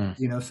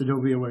 So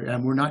don't be aware.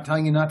 And we're not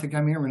telling you not to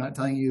come here. We're not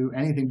telling you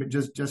anything, but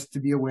just to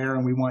be aware.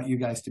 And we want you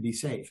guys to be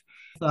safe.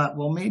 I thought,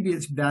 well, maybe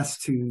it's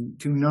best to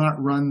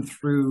not run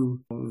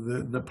through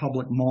the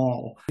public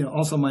mall.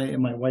 Also my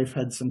wife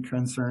had some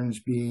concerns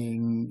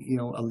being,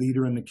 a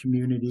leader in the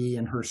community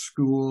and her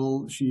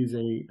school. She's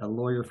a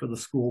lawyer for the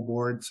school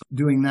board. So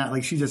doing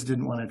that, she just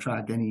didn't want to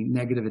attract any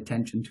negative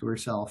attention to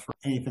herself or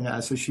anything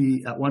else. So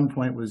she, at one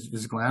point, was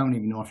going, I don't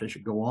even know if I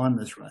should go on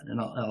this run. And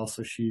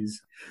also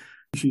she's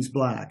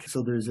Black.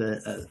 So there's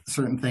a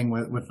certain thing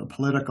with the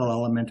political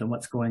element and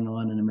what's going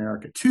on in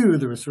America too.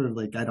 There was sort of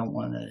I don't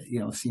want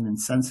to, seem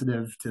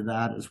insensitive to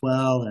that as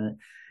well. And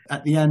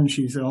at the end,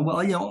 she said,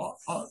 well,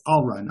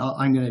 I'll run.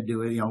 I'm going to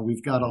do it.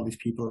 We've got all these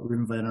people that we've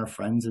invited our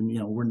friends and,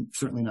 we're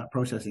certainly not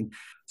protesting.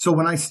 So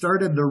when I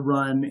started the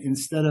run,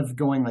 instead of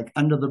going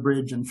under the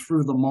bridge and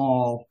through the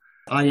mall,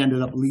 I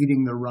ended up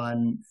leading the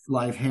run,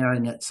 live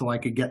hairing it so I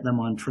could get them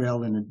on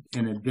trail in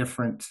a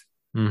different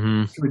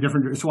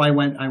So I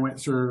went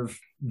sort of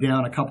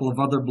down a couple of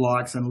other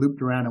blocks and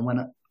looped around and went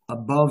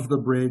above the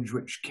bridge,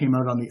 which came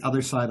out on the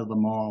other side of the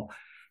mall.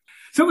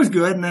 So it was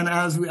good. And then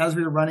as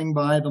we were running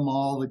by the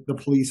mall, the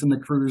police and the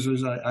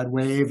cruisers, I'd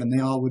wave and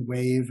they all would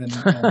wave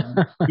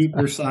and beep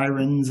their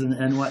sirens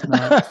and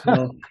whatnot.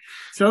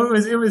 So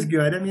it was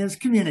good. I mean, it's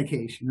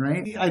communication,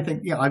 right? I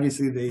think,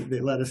 obviously they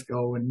let us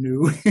go and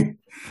knew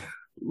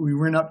we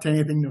weren't up to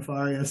anything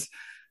nefarious.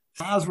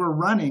 As we're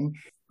running,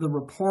 the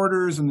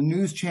reporters and the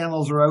news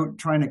channels are out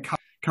trying to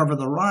cover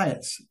the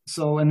riots.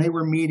 And they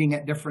were meeting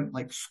at different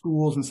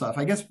schools and stuff.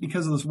 I guess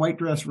because of this white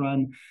dress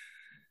run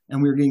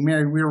and we were getting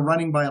married, we were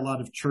running by a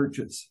lot of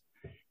churches.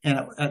 And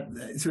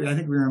so I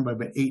think we were in by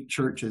about 8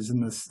 churches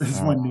in this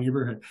one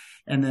neighborhood.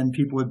 And then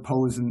people would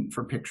pose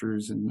for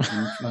pictures in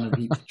front of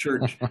each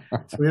church.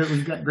 So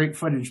we've got great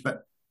footage.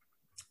 But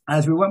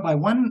as we went by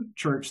one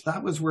church,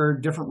 that was where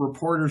different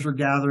reporters were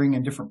gathering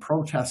and different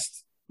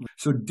protests.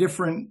 So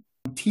different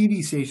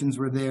TV stations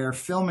were there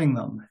filming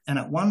them. And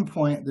at one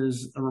point,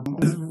 there's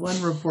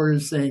one reporter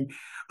saying,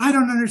 I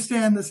don't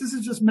understand this. This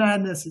is just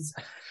madness.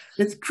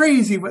 It's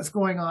crazy what's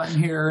going on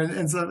here.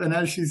 And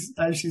as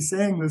she's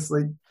saying this,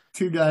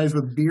 2 guys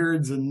with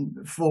beards and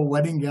full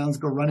wedding gowns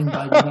go running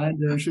by behind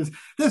her. And she says,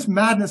 this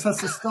madness has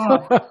to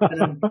stop. And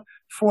then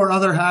 4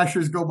 other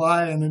hashers go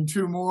by and then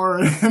 2 more.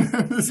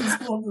 And this is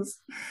all this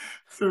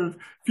sort of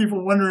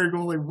people wondering,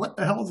 going, what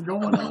the hell's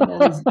going on?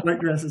 All these white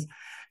dresses.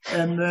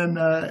 And then,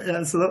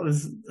 so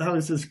that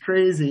was just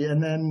crazy.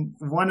 And then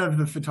one of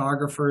the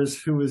photographers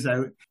who was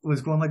out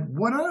was going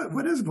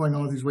what is going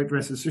on with these white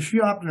dresses? So she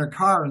hopped in her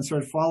car and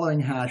started following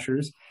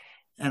hashers.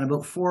 And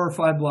about 4 or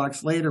 5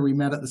 blocks later, we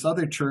met at this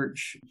other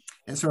church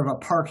at sort of a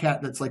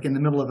parkette that's in the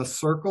middle of a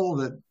circle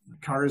that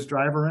cars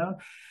drive around.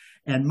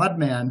 And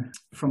Mudman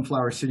from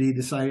Flower City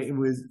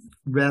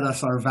read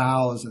us our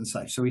vows and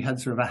such. So we had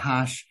sort of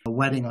a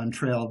wedding on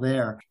trail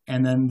there.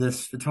 And then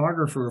this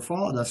photographer who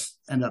followed us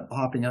ended up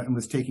hopping out and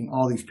was taking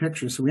all these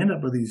pictures. So we ended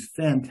up with these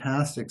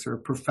fantastic sort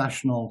of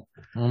professional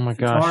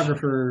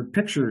photographer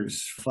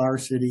pictures. Flower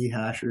City,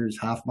 hashers,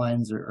 half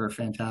minds are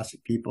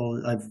fantastic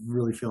people. I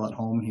really feel at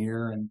home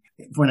here. And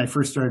when I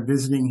first started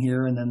visiting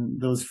here, and then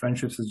those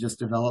friendships have just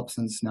developed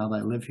since now that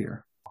I live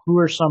here. Who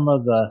are some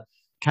of the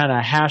kind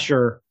of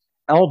hasher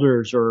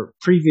elders or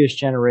previous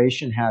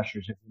generation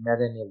hashers? Have you met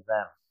any of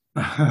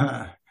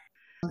them?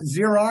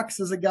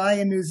 Xerox is a guy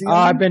in New Zealand.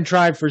 I've been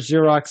tried for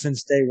Xerox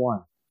since day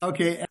one.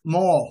 Okay,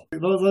 Mole.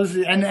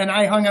 And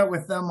I hung out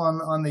with them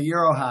on the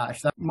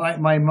Eurohash.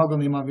 My Muggle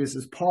name obviously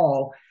is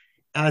Paul,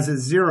 as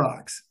is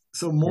Xerox.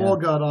 So Mole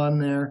got on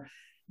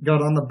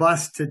the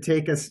bus to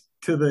take us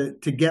to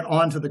get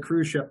onto the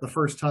cruise ship the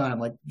first time,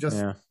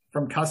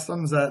 from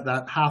customs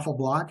that half a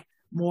block.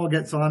 Mole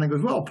gets on and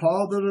goes, well,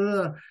 Paul, da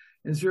da da.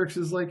 And Xerox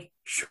is like,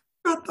 shut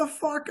the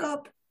fuck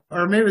up.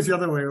 Or maybe it's the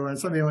other way around.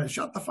 Somebody went,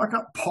 shut the fuck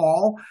up,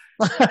 Paul.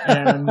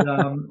 And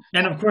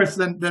of course,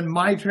 then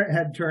my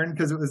head turned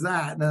because it was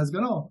that. And I was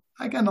going, oh,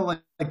 I kind of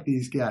like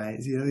these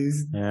guys,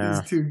 these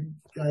 2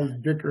 guys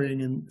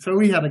bickering. And so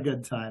we had a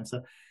good time. So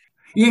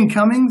Ian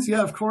Cummings,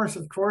 of course.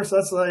 That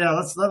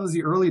was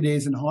the early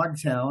days in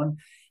Hogtown.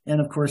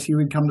 And of course, he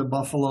would come to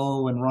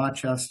Buffalo and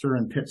Rochester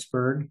and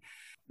Pittsburgh.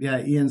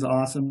 Yeah, Ian's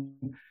awesome.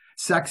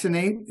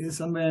 Saxonate is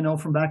somebody I know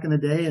from back in the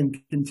day and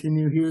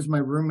continue. He was my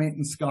roommate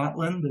in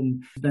Scotland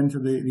and been to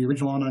the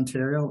original On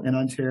Ontario in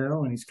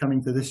Ontario, and he's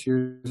coming to this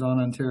year's On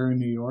Ontario in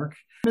New York.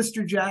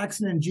 Mr.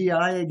 Jackson and GI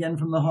again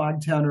from the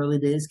Hogtown early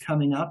days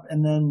coming up.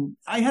 And then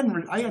I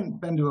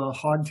hadn't been to a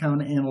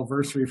Hogtown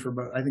anniversary for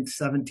about, I think,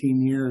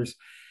 17 years.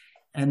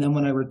 And then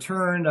when I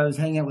returned, I was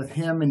hanging out with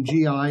him and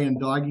GI and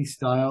Doggy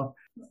Style.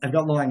 I've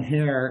got long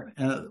hair.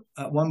 And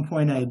at one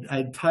point,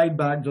 I tied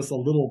back just a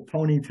little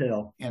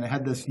ponytail, and it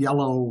had this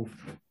yellow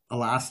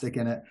elastic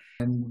in it.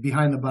 And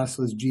behind the bus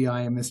was GI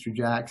and Mr.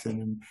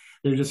 Jackson. And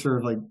they're just sort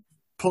of like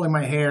pulling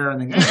my hair and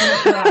then,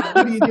 hey,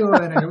 what are you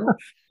doing? And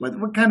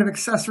what kind of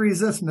accessory is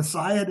this?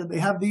 Messiah? Did they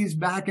have these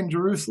back in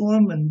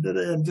Jerusalem? And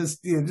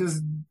just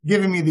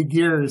giving me the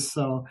gears.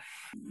 So,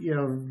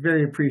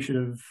 very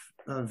appreciative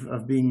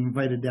of being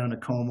invited down to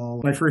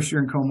Como. My first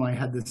year in Como, I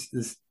had this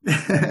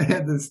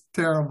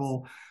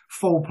terrible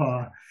faux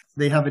pas.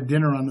 They have a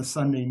dinner on the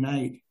Sunday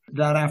night.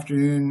 That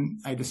afternoon,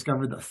 I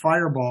discovered that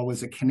Fireball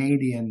was a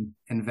Canadian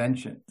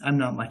invention. I'm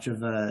not much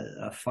of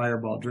a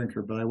Fireball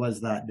drinker, but I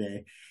was that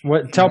day.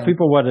 Tell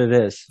people what it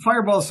is.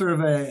 Fireball is sort of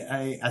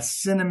a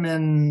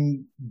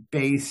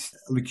cinnamon-based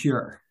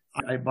liqueur.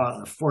 I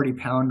bought a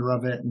 40-pounder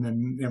of it, and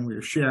then we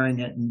were sharing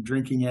it and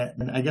drinking it.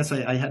 And I guess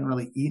I hadn't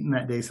really eaten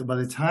that day. So by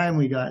the time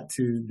we got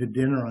to the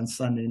dinner on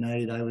Sunday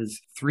night, I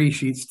was 3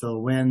 sheets to the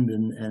wind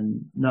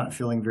and not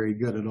feeling very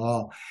good at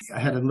all.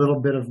 I had a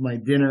little bit of my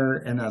dinner,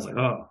 and I was like,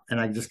 oh,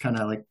 and I just kind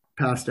of like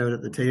passed out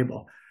at the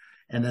table.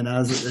 And then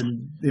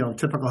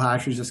typical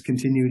Hashers just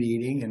continued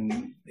eating,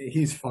 and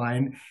he's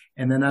fine.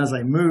 And then as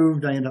I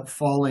moved, I ended up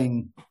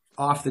falling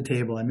off the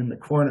table. I'm in the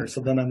corner.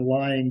 So then I'm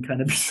lying kind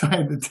of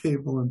beside the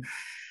table and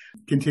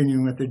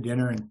continuing with their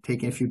dinner and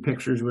taking a few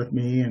pictures with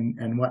me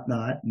and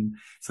whatnot. And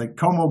it's like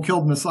Como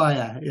killed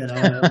Messiah,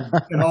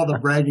 and all the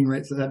bragging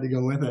rights that had to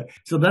go with it.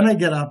 So then I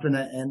get up and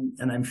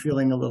I'm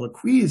feeling a little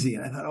queasy.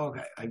 And I thought,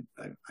 okay,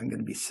 I'm going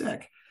to be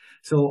sick.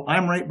 So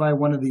I'm right by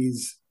one of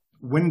these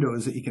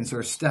windows that you can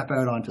sort of step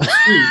out onto the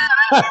street.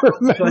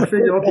 So I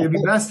figured, okay, it'd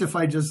be best if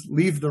I just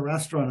leave the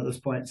restaurant at this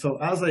point. So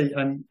as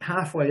I'm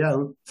halfway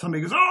out,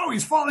 somebody goes, oh,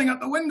 he's falling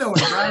out the window,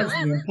 and grabs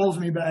me and pulls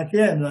me back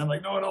in. And I'm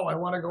like, no, I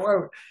want to go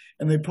out.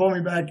 And they pull me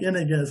back in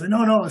again. I say,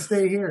 no,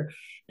 stay here.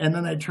 And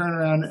then I turn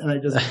around and I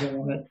just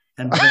vomit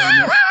and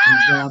vomit and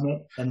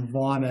vomit and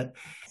vomit.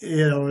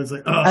 It's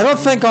like, oh. I don't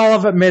think all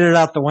of it made it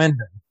out the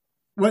window.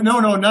 Well,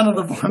 no, none of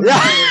the vomit.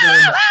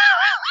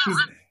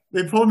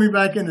 They pulled me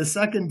back in the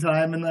second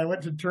time, and I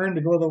went to turn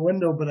to go to the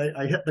window, but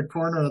I hit the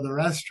corner of the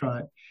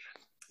restaurant.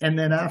 And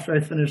then after I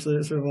finished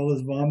sort of all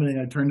this vomiting,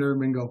 I turned to her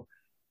and go,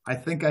 I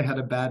think I had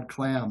a bad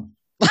clam.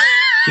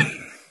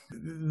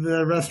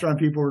 The restaurant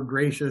people were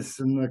gracious,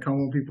 and the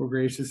Como people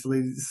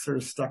graciously sort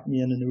of stuck me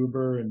in an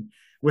Uber and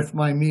with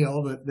my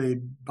meal that they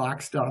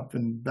boxed up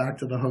and back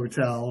to the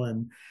hotel,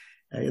 and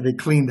they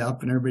cleaned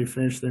up and everybody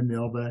finished their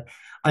meal. But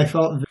I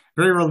felt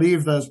very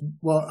relieved that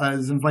I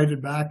was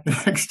invited back the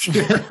next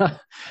year.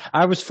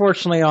 I was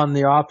fortunately on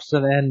the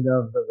opposite end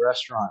of the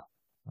restaurant.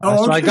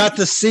 So I got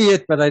to see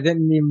it, but I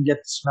didn't even get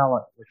to smell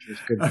it, which was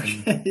good for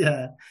me.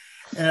 Yeah.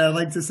 And I'd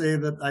like to say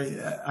that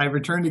I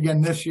returned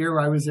again this year.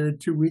 I was there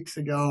 2 weeks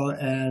ago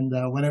and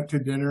went out to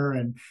dinner,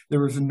 and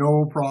there was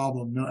no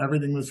problem. No,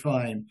 everything was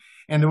fine.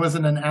 And there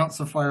wasn't an ounce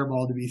of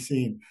Fireball to be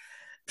seen.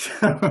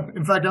 So,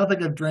 in fact, I don't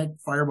think I've drank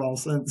Fireball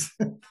since.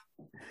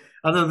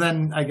 Other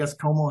than, I guess,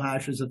 Como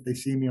Hashers, if they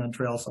see me on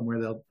trail somewhere,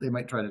 they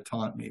might try to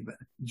taunt me. But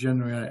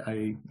generally,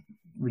 I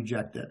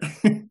reject it.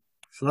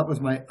 So that was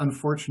my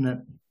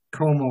unfortunate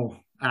Como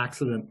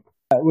accident.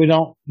 We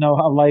don't know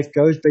how life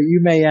goes, but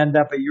you may end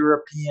up a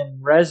European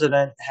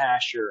resident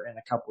Hasher in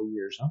a couple of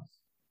years, huh?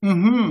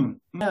 Mm-hmm.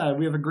 Yeah,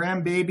 we have a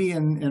grandbaby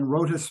in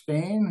Rota,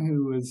 Spain,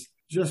 who has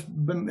just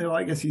been,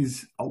 I guess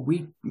he's a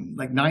week,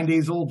 like 9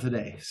 days old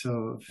today.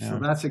 So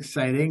that's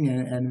exciting.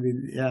 And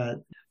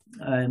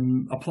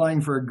I'm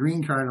applying for a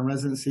green card and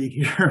residency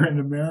here in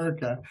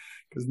America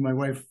because my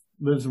wife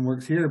lives and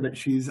works here, but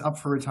she's up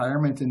for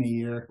retirement in a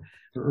year,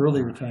 or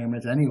early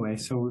retirement anyway.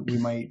 So we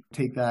might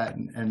take that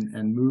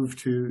and move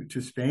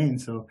to Spain.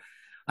 So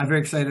I'm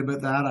very excited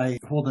about that. I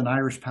hold an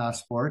Irish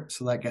passport,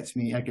 so that gets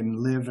me, I can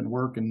live and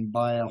work and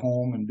buy a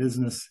home and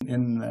business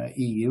in the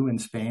EU in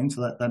Spain.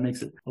 So that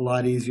makes it a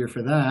lot easier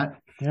for that.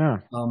 Yeah.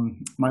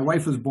 My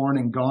wife was born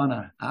in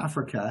Ghana,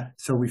 Africa.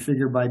 So we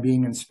figure by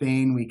being in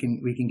Spain, we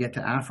can get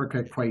to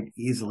Africa quite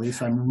easily.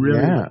 So I'm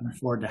really looking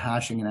forward to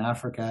hashing in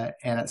Africa.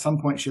 And at some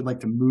point she'd like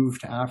to move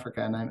to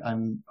Africa. And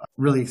I'm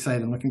really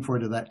excited and looking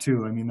forward to that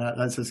too. I mean,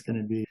 that's just going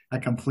to be a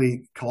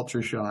complete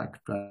culture shock,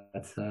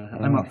 but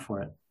I'm up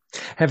for it.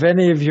 Have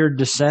any of your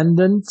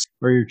descendants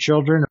or your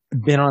children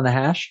been on the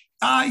hash?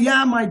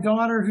 Yeah, my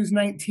daughter, who's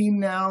 19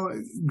 now,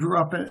 grew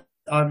up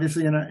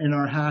obviously in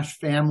our hash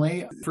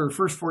family. For her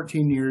first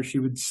 14 years, she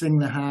would sing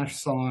the hash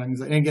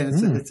songs. And again,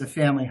 it's a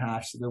family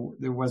hash, so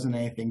there wasn't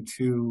anything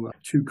too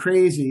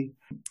crazy.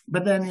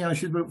 But then,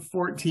 she's about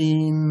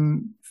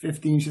 14,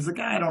 15. She's like,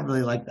 I don't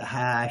really like the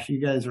hash. You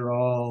guys are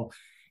all,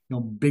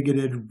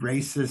 bigoted,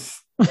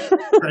 racist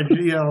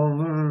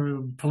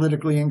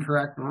politically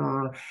incorrect,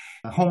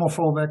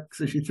 homophobic.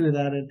 So she threw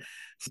that in.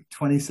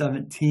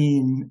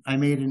 2017, I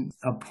made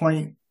a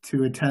point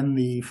to attend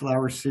the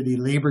Flower City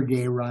Labor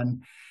Day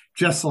run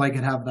just so I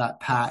could have that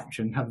patch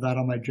and have that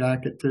on my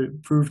jacket to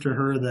prove to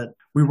her that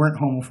we weren't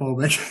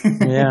homophobic.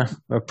 Yeah,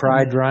 a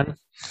pride run.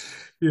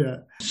 Yeah.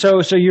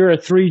 So you're a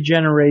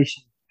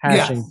 3-generation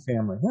hashing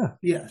family. Yeah.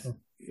 Yes.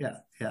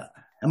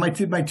 And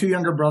my two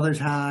younger brothers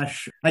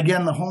hash.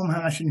 Again, the home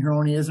hash in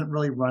Huronia isn't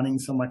really running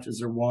so much as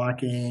they're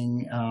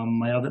walking.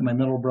 My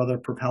middle brother,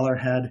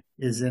 Propellerhead,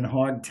 is in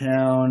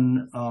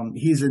Hogtown.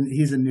 He's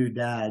a new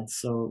dad,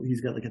 so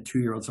he's got like a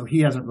 2-year-old. So he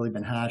hasn't really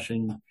been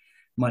hashing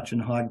much in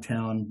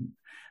Hogtown.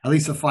 At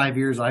least the 5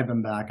 years I've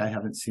been back, I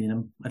haven't seen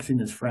him. I've seen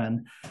his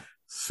friend,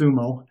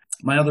 Sumo.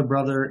 My other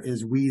brother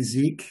is Wee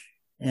Zeke,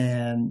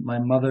 and my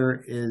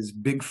mother is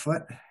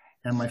Bigfoot,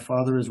 and my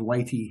father is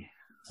Whitey.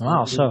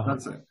 Wow. So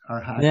that's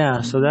our hash.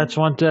 Yeah. So that's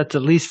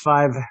at least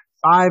five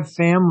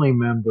family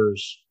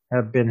members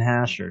have been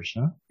hashers,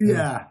 huh?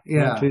 Yeah.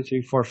 1, 2,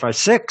 3, 4, 5,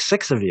 6.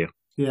 6 of you.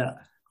 Yeah.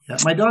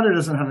 My daughter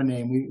doesn't have a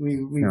name.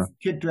 We've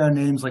kicked around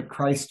names like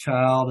Christ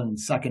Child and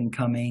Second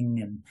Coming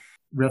and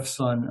riffs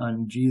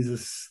on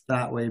Jesus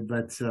that way.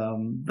 But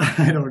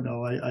I don't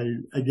know.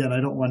 I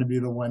don't want to be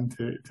the one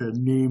to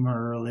name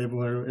her or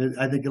label her.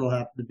 I think it'll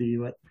have to be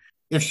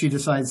if she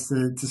decides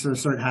to sort of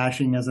start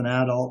hashing as an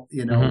adult,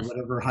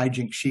 whatever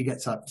hijinks she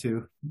gets up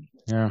to.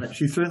 Yeah. But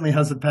she certainly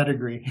has a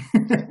pedigree.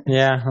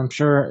 Yeah, I'm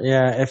sure.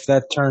 Yeah, if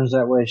that turns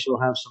that way, she'll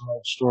have some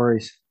old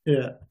stories.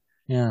 Yeah.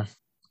 Yeah.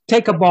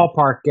 Take a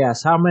ballpark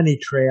guess. How many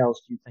trails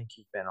do you think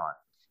you've been on?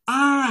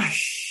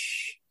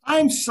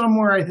 I'm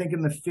somewhere, I think,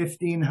 in the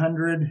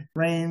 1,500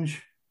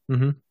 range.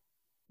 Mm-hmm.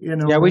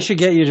 Yeah, we should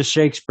get you to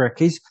Shakespeare.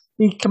 He's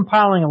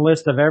compiling a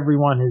list of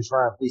everyone who's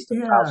run at least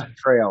 1,000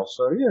 trails.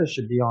 So you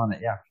should be on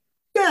it, yeah.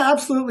 Yeah,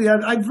 absolutely.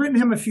 I've written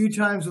him a few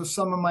times with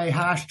some of my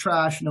hash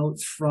trash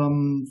notes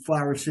from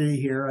Flower City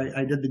here.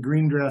 I did the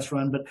green dress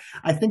run, but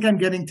I think I'm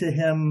getting to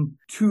him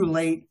too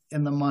late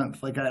in the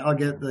month. Like I'll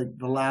get the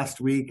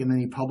last week and then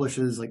he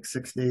publishes like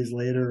 6 days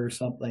later or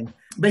something.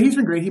 But he's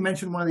been great. He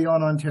mentioned one of the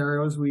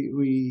Ontarios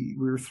we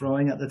were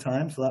throwing at the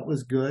time, so that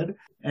was good.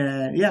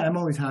 And yeah, I'm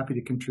always happy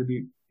to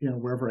contribute,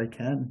 wherever I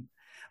can.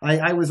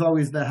 I was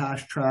always the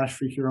hash trash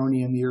for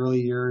Huronia in the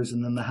early years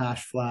and then the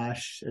hash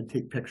flash. I'd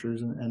take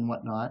pictures and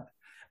whatnot.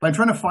 But I'm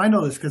trying to find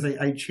all this because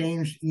I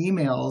changed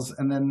emails,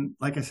 and then,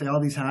 like I say, all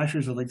these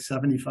hashers are like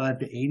 75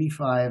 to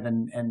 85,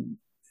 and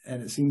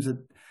it seems that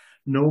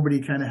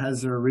nobody kind of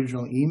has their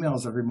original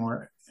emails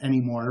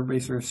anymore. Everybody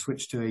sort of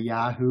switched to a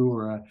Yahoo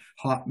or a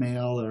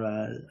Hotmail or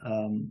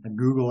a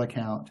Google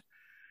account.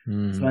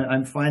 So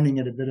I'm finding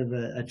it a bit of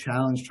a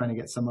challenge trying to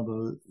get some of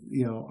those,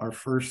 our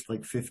first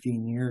like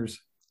 15 years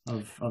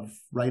of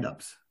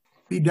write-ups.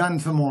 Be done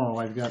tomorrow.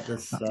 I've got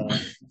this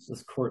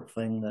court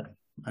thing that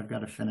I've got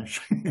to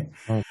finish.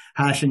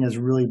 Hashing has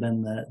really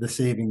been the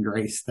saving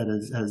grace that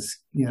has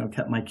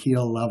kept my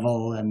keel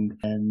level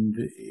and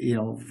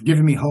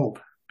given me hope,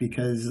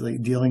 because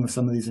like dealing with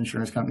some of these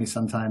insurance companies,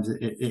 sometimes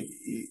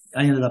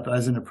I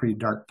was in a pretty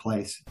dark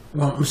place.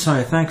 Well,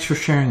 Messiah, thanks for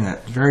sharing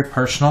that. Very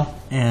personal,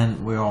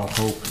 and we all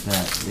hope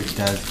that it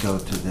does go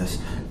to this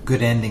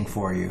good ending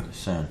for you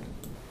soon.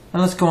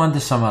 And let's go on to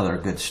some other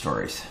good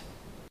stories.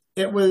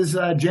 It was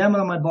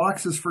jamming on my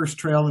box's first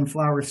trail in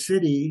Flower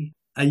City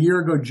a year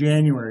ago,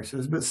 January. So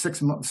it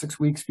was about 6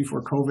 weeks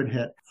before COVID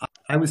hit.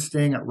 I was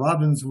staying at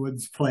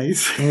Robbinswood's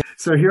place.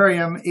 So here I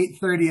am,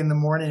 8:30 in the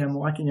morning. I'm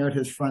walking out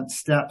his front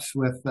steps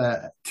with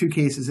a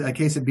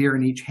case of beer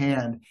in each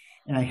hand.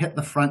 And I hit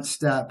the front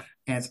step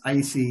and it's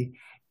icy.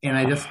 And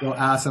I just go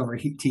ass over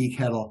tea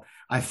kettle.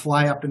 I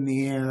fly up in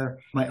the air.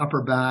 My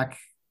upper back,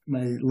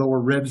 my lower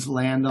ribs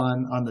land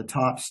on the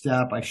top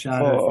step. I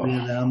shatter 3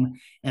 of them,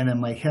 and then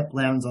my hip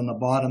lands on the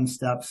bottom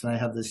steps, and I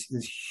have this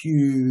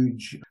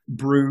huge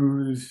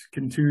bruise,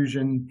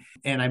 contusion,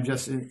 and I'm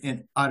just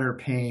in utter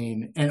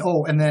pain.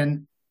 And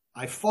then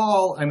I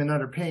fall. I'm in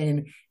utter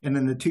pain, and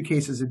then the 2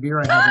 cases of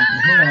beer I have in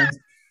my hands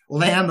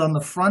land on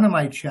the front of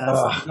my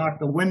chest, knock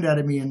the wind out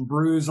of me, and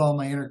bruise all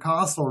my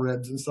intercostal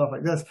ribs and stuff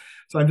like this.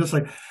 So I'm just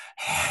like,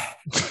 I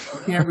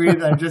can't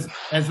breathe.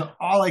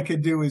 All I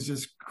could do was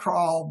just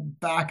crawl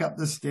back up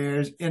the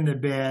stairs into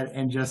bed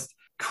and just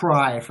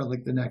cry for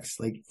like the next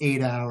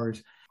 8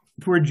 hours.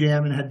 Poor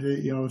Jammin had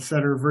to,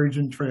 set her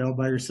Virgin Trail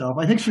by herself.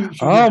 I think she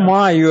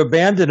you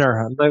abandoned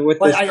her.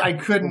 I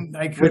couldn't.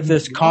 With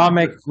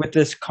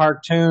this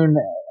cartoon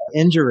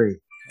injury.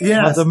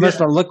 Yeah. It must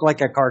have looked like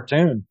a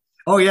cartoon.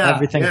 Oh yeah,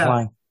 everything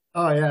flying.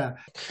 Oh yeah.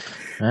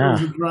 It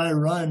was a dry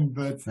run,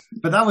 but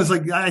that was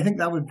I think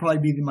that would probably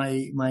be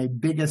my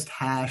biggest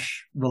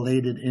hash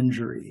related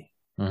injury.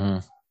 Mm-hmm.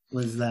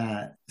 Was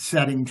that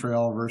setting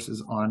trail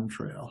versus on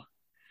trail.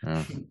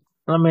 Mm-hmm.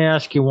 Let me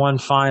ask you one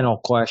final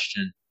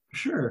question.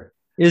 Sure.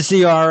 Is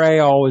the RA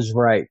always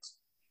right?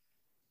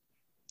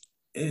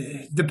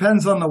 It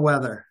depends on the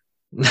weather.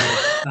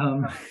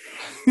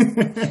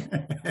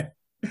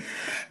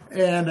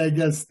 And I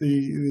guess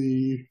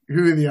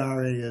who the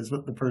RA is,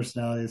 what the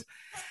personality is.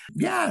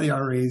 Yeah, the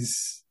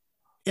RAs,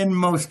 in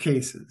most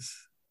cases,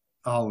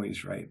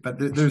 always right, but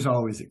there's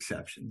always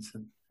exceptions.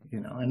 And,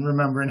 and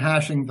remember, in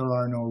hashing, there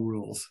are no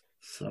rules.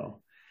 So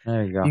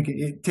there you go. You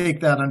can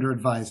take that under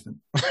advisement.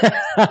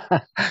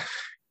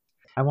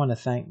 I want to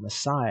thank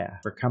Messiah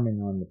for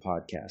coming on the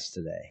podcast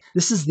today.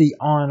 This is the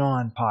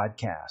On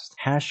podcast.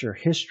 Hasher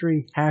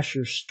history,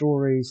 Hasher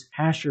stories,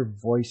 Hasher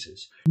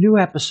voices. New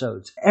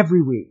episodes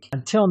every week.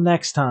 Until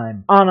next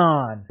time,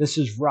 On. This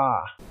is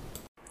Ra.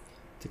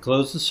 To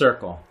close the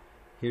circle,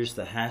 here's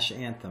the Hash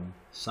anthem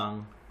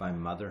sung by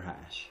Mother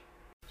Hash.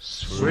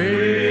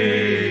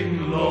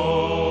 Swing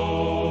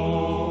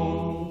low,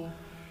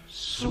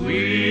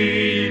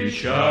 sweet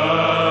chariot,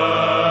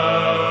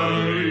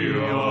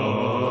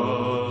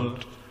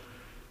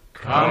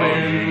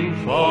 coming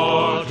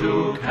forth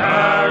to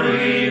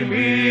carry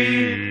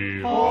me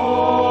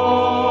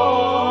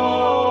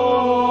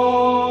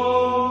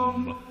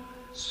home.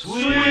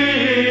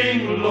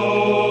 Swing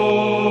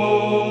low,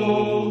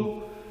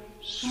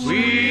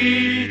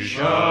 sweet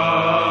chariot,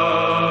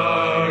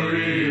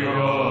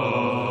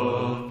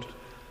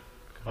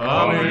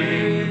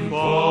 coming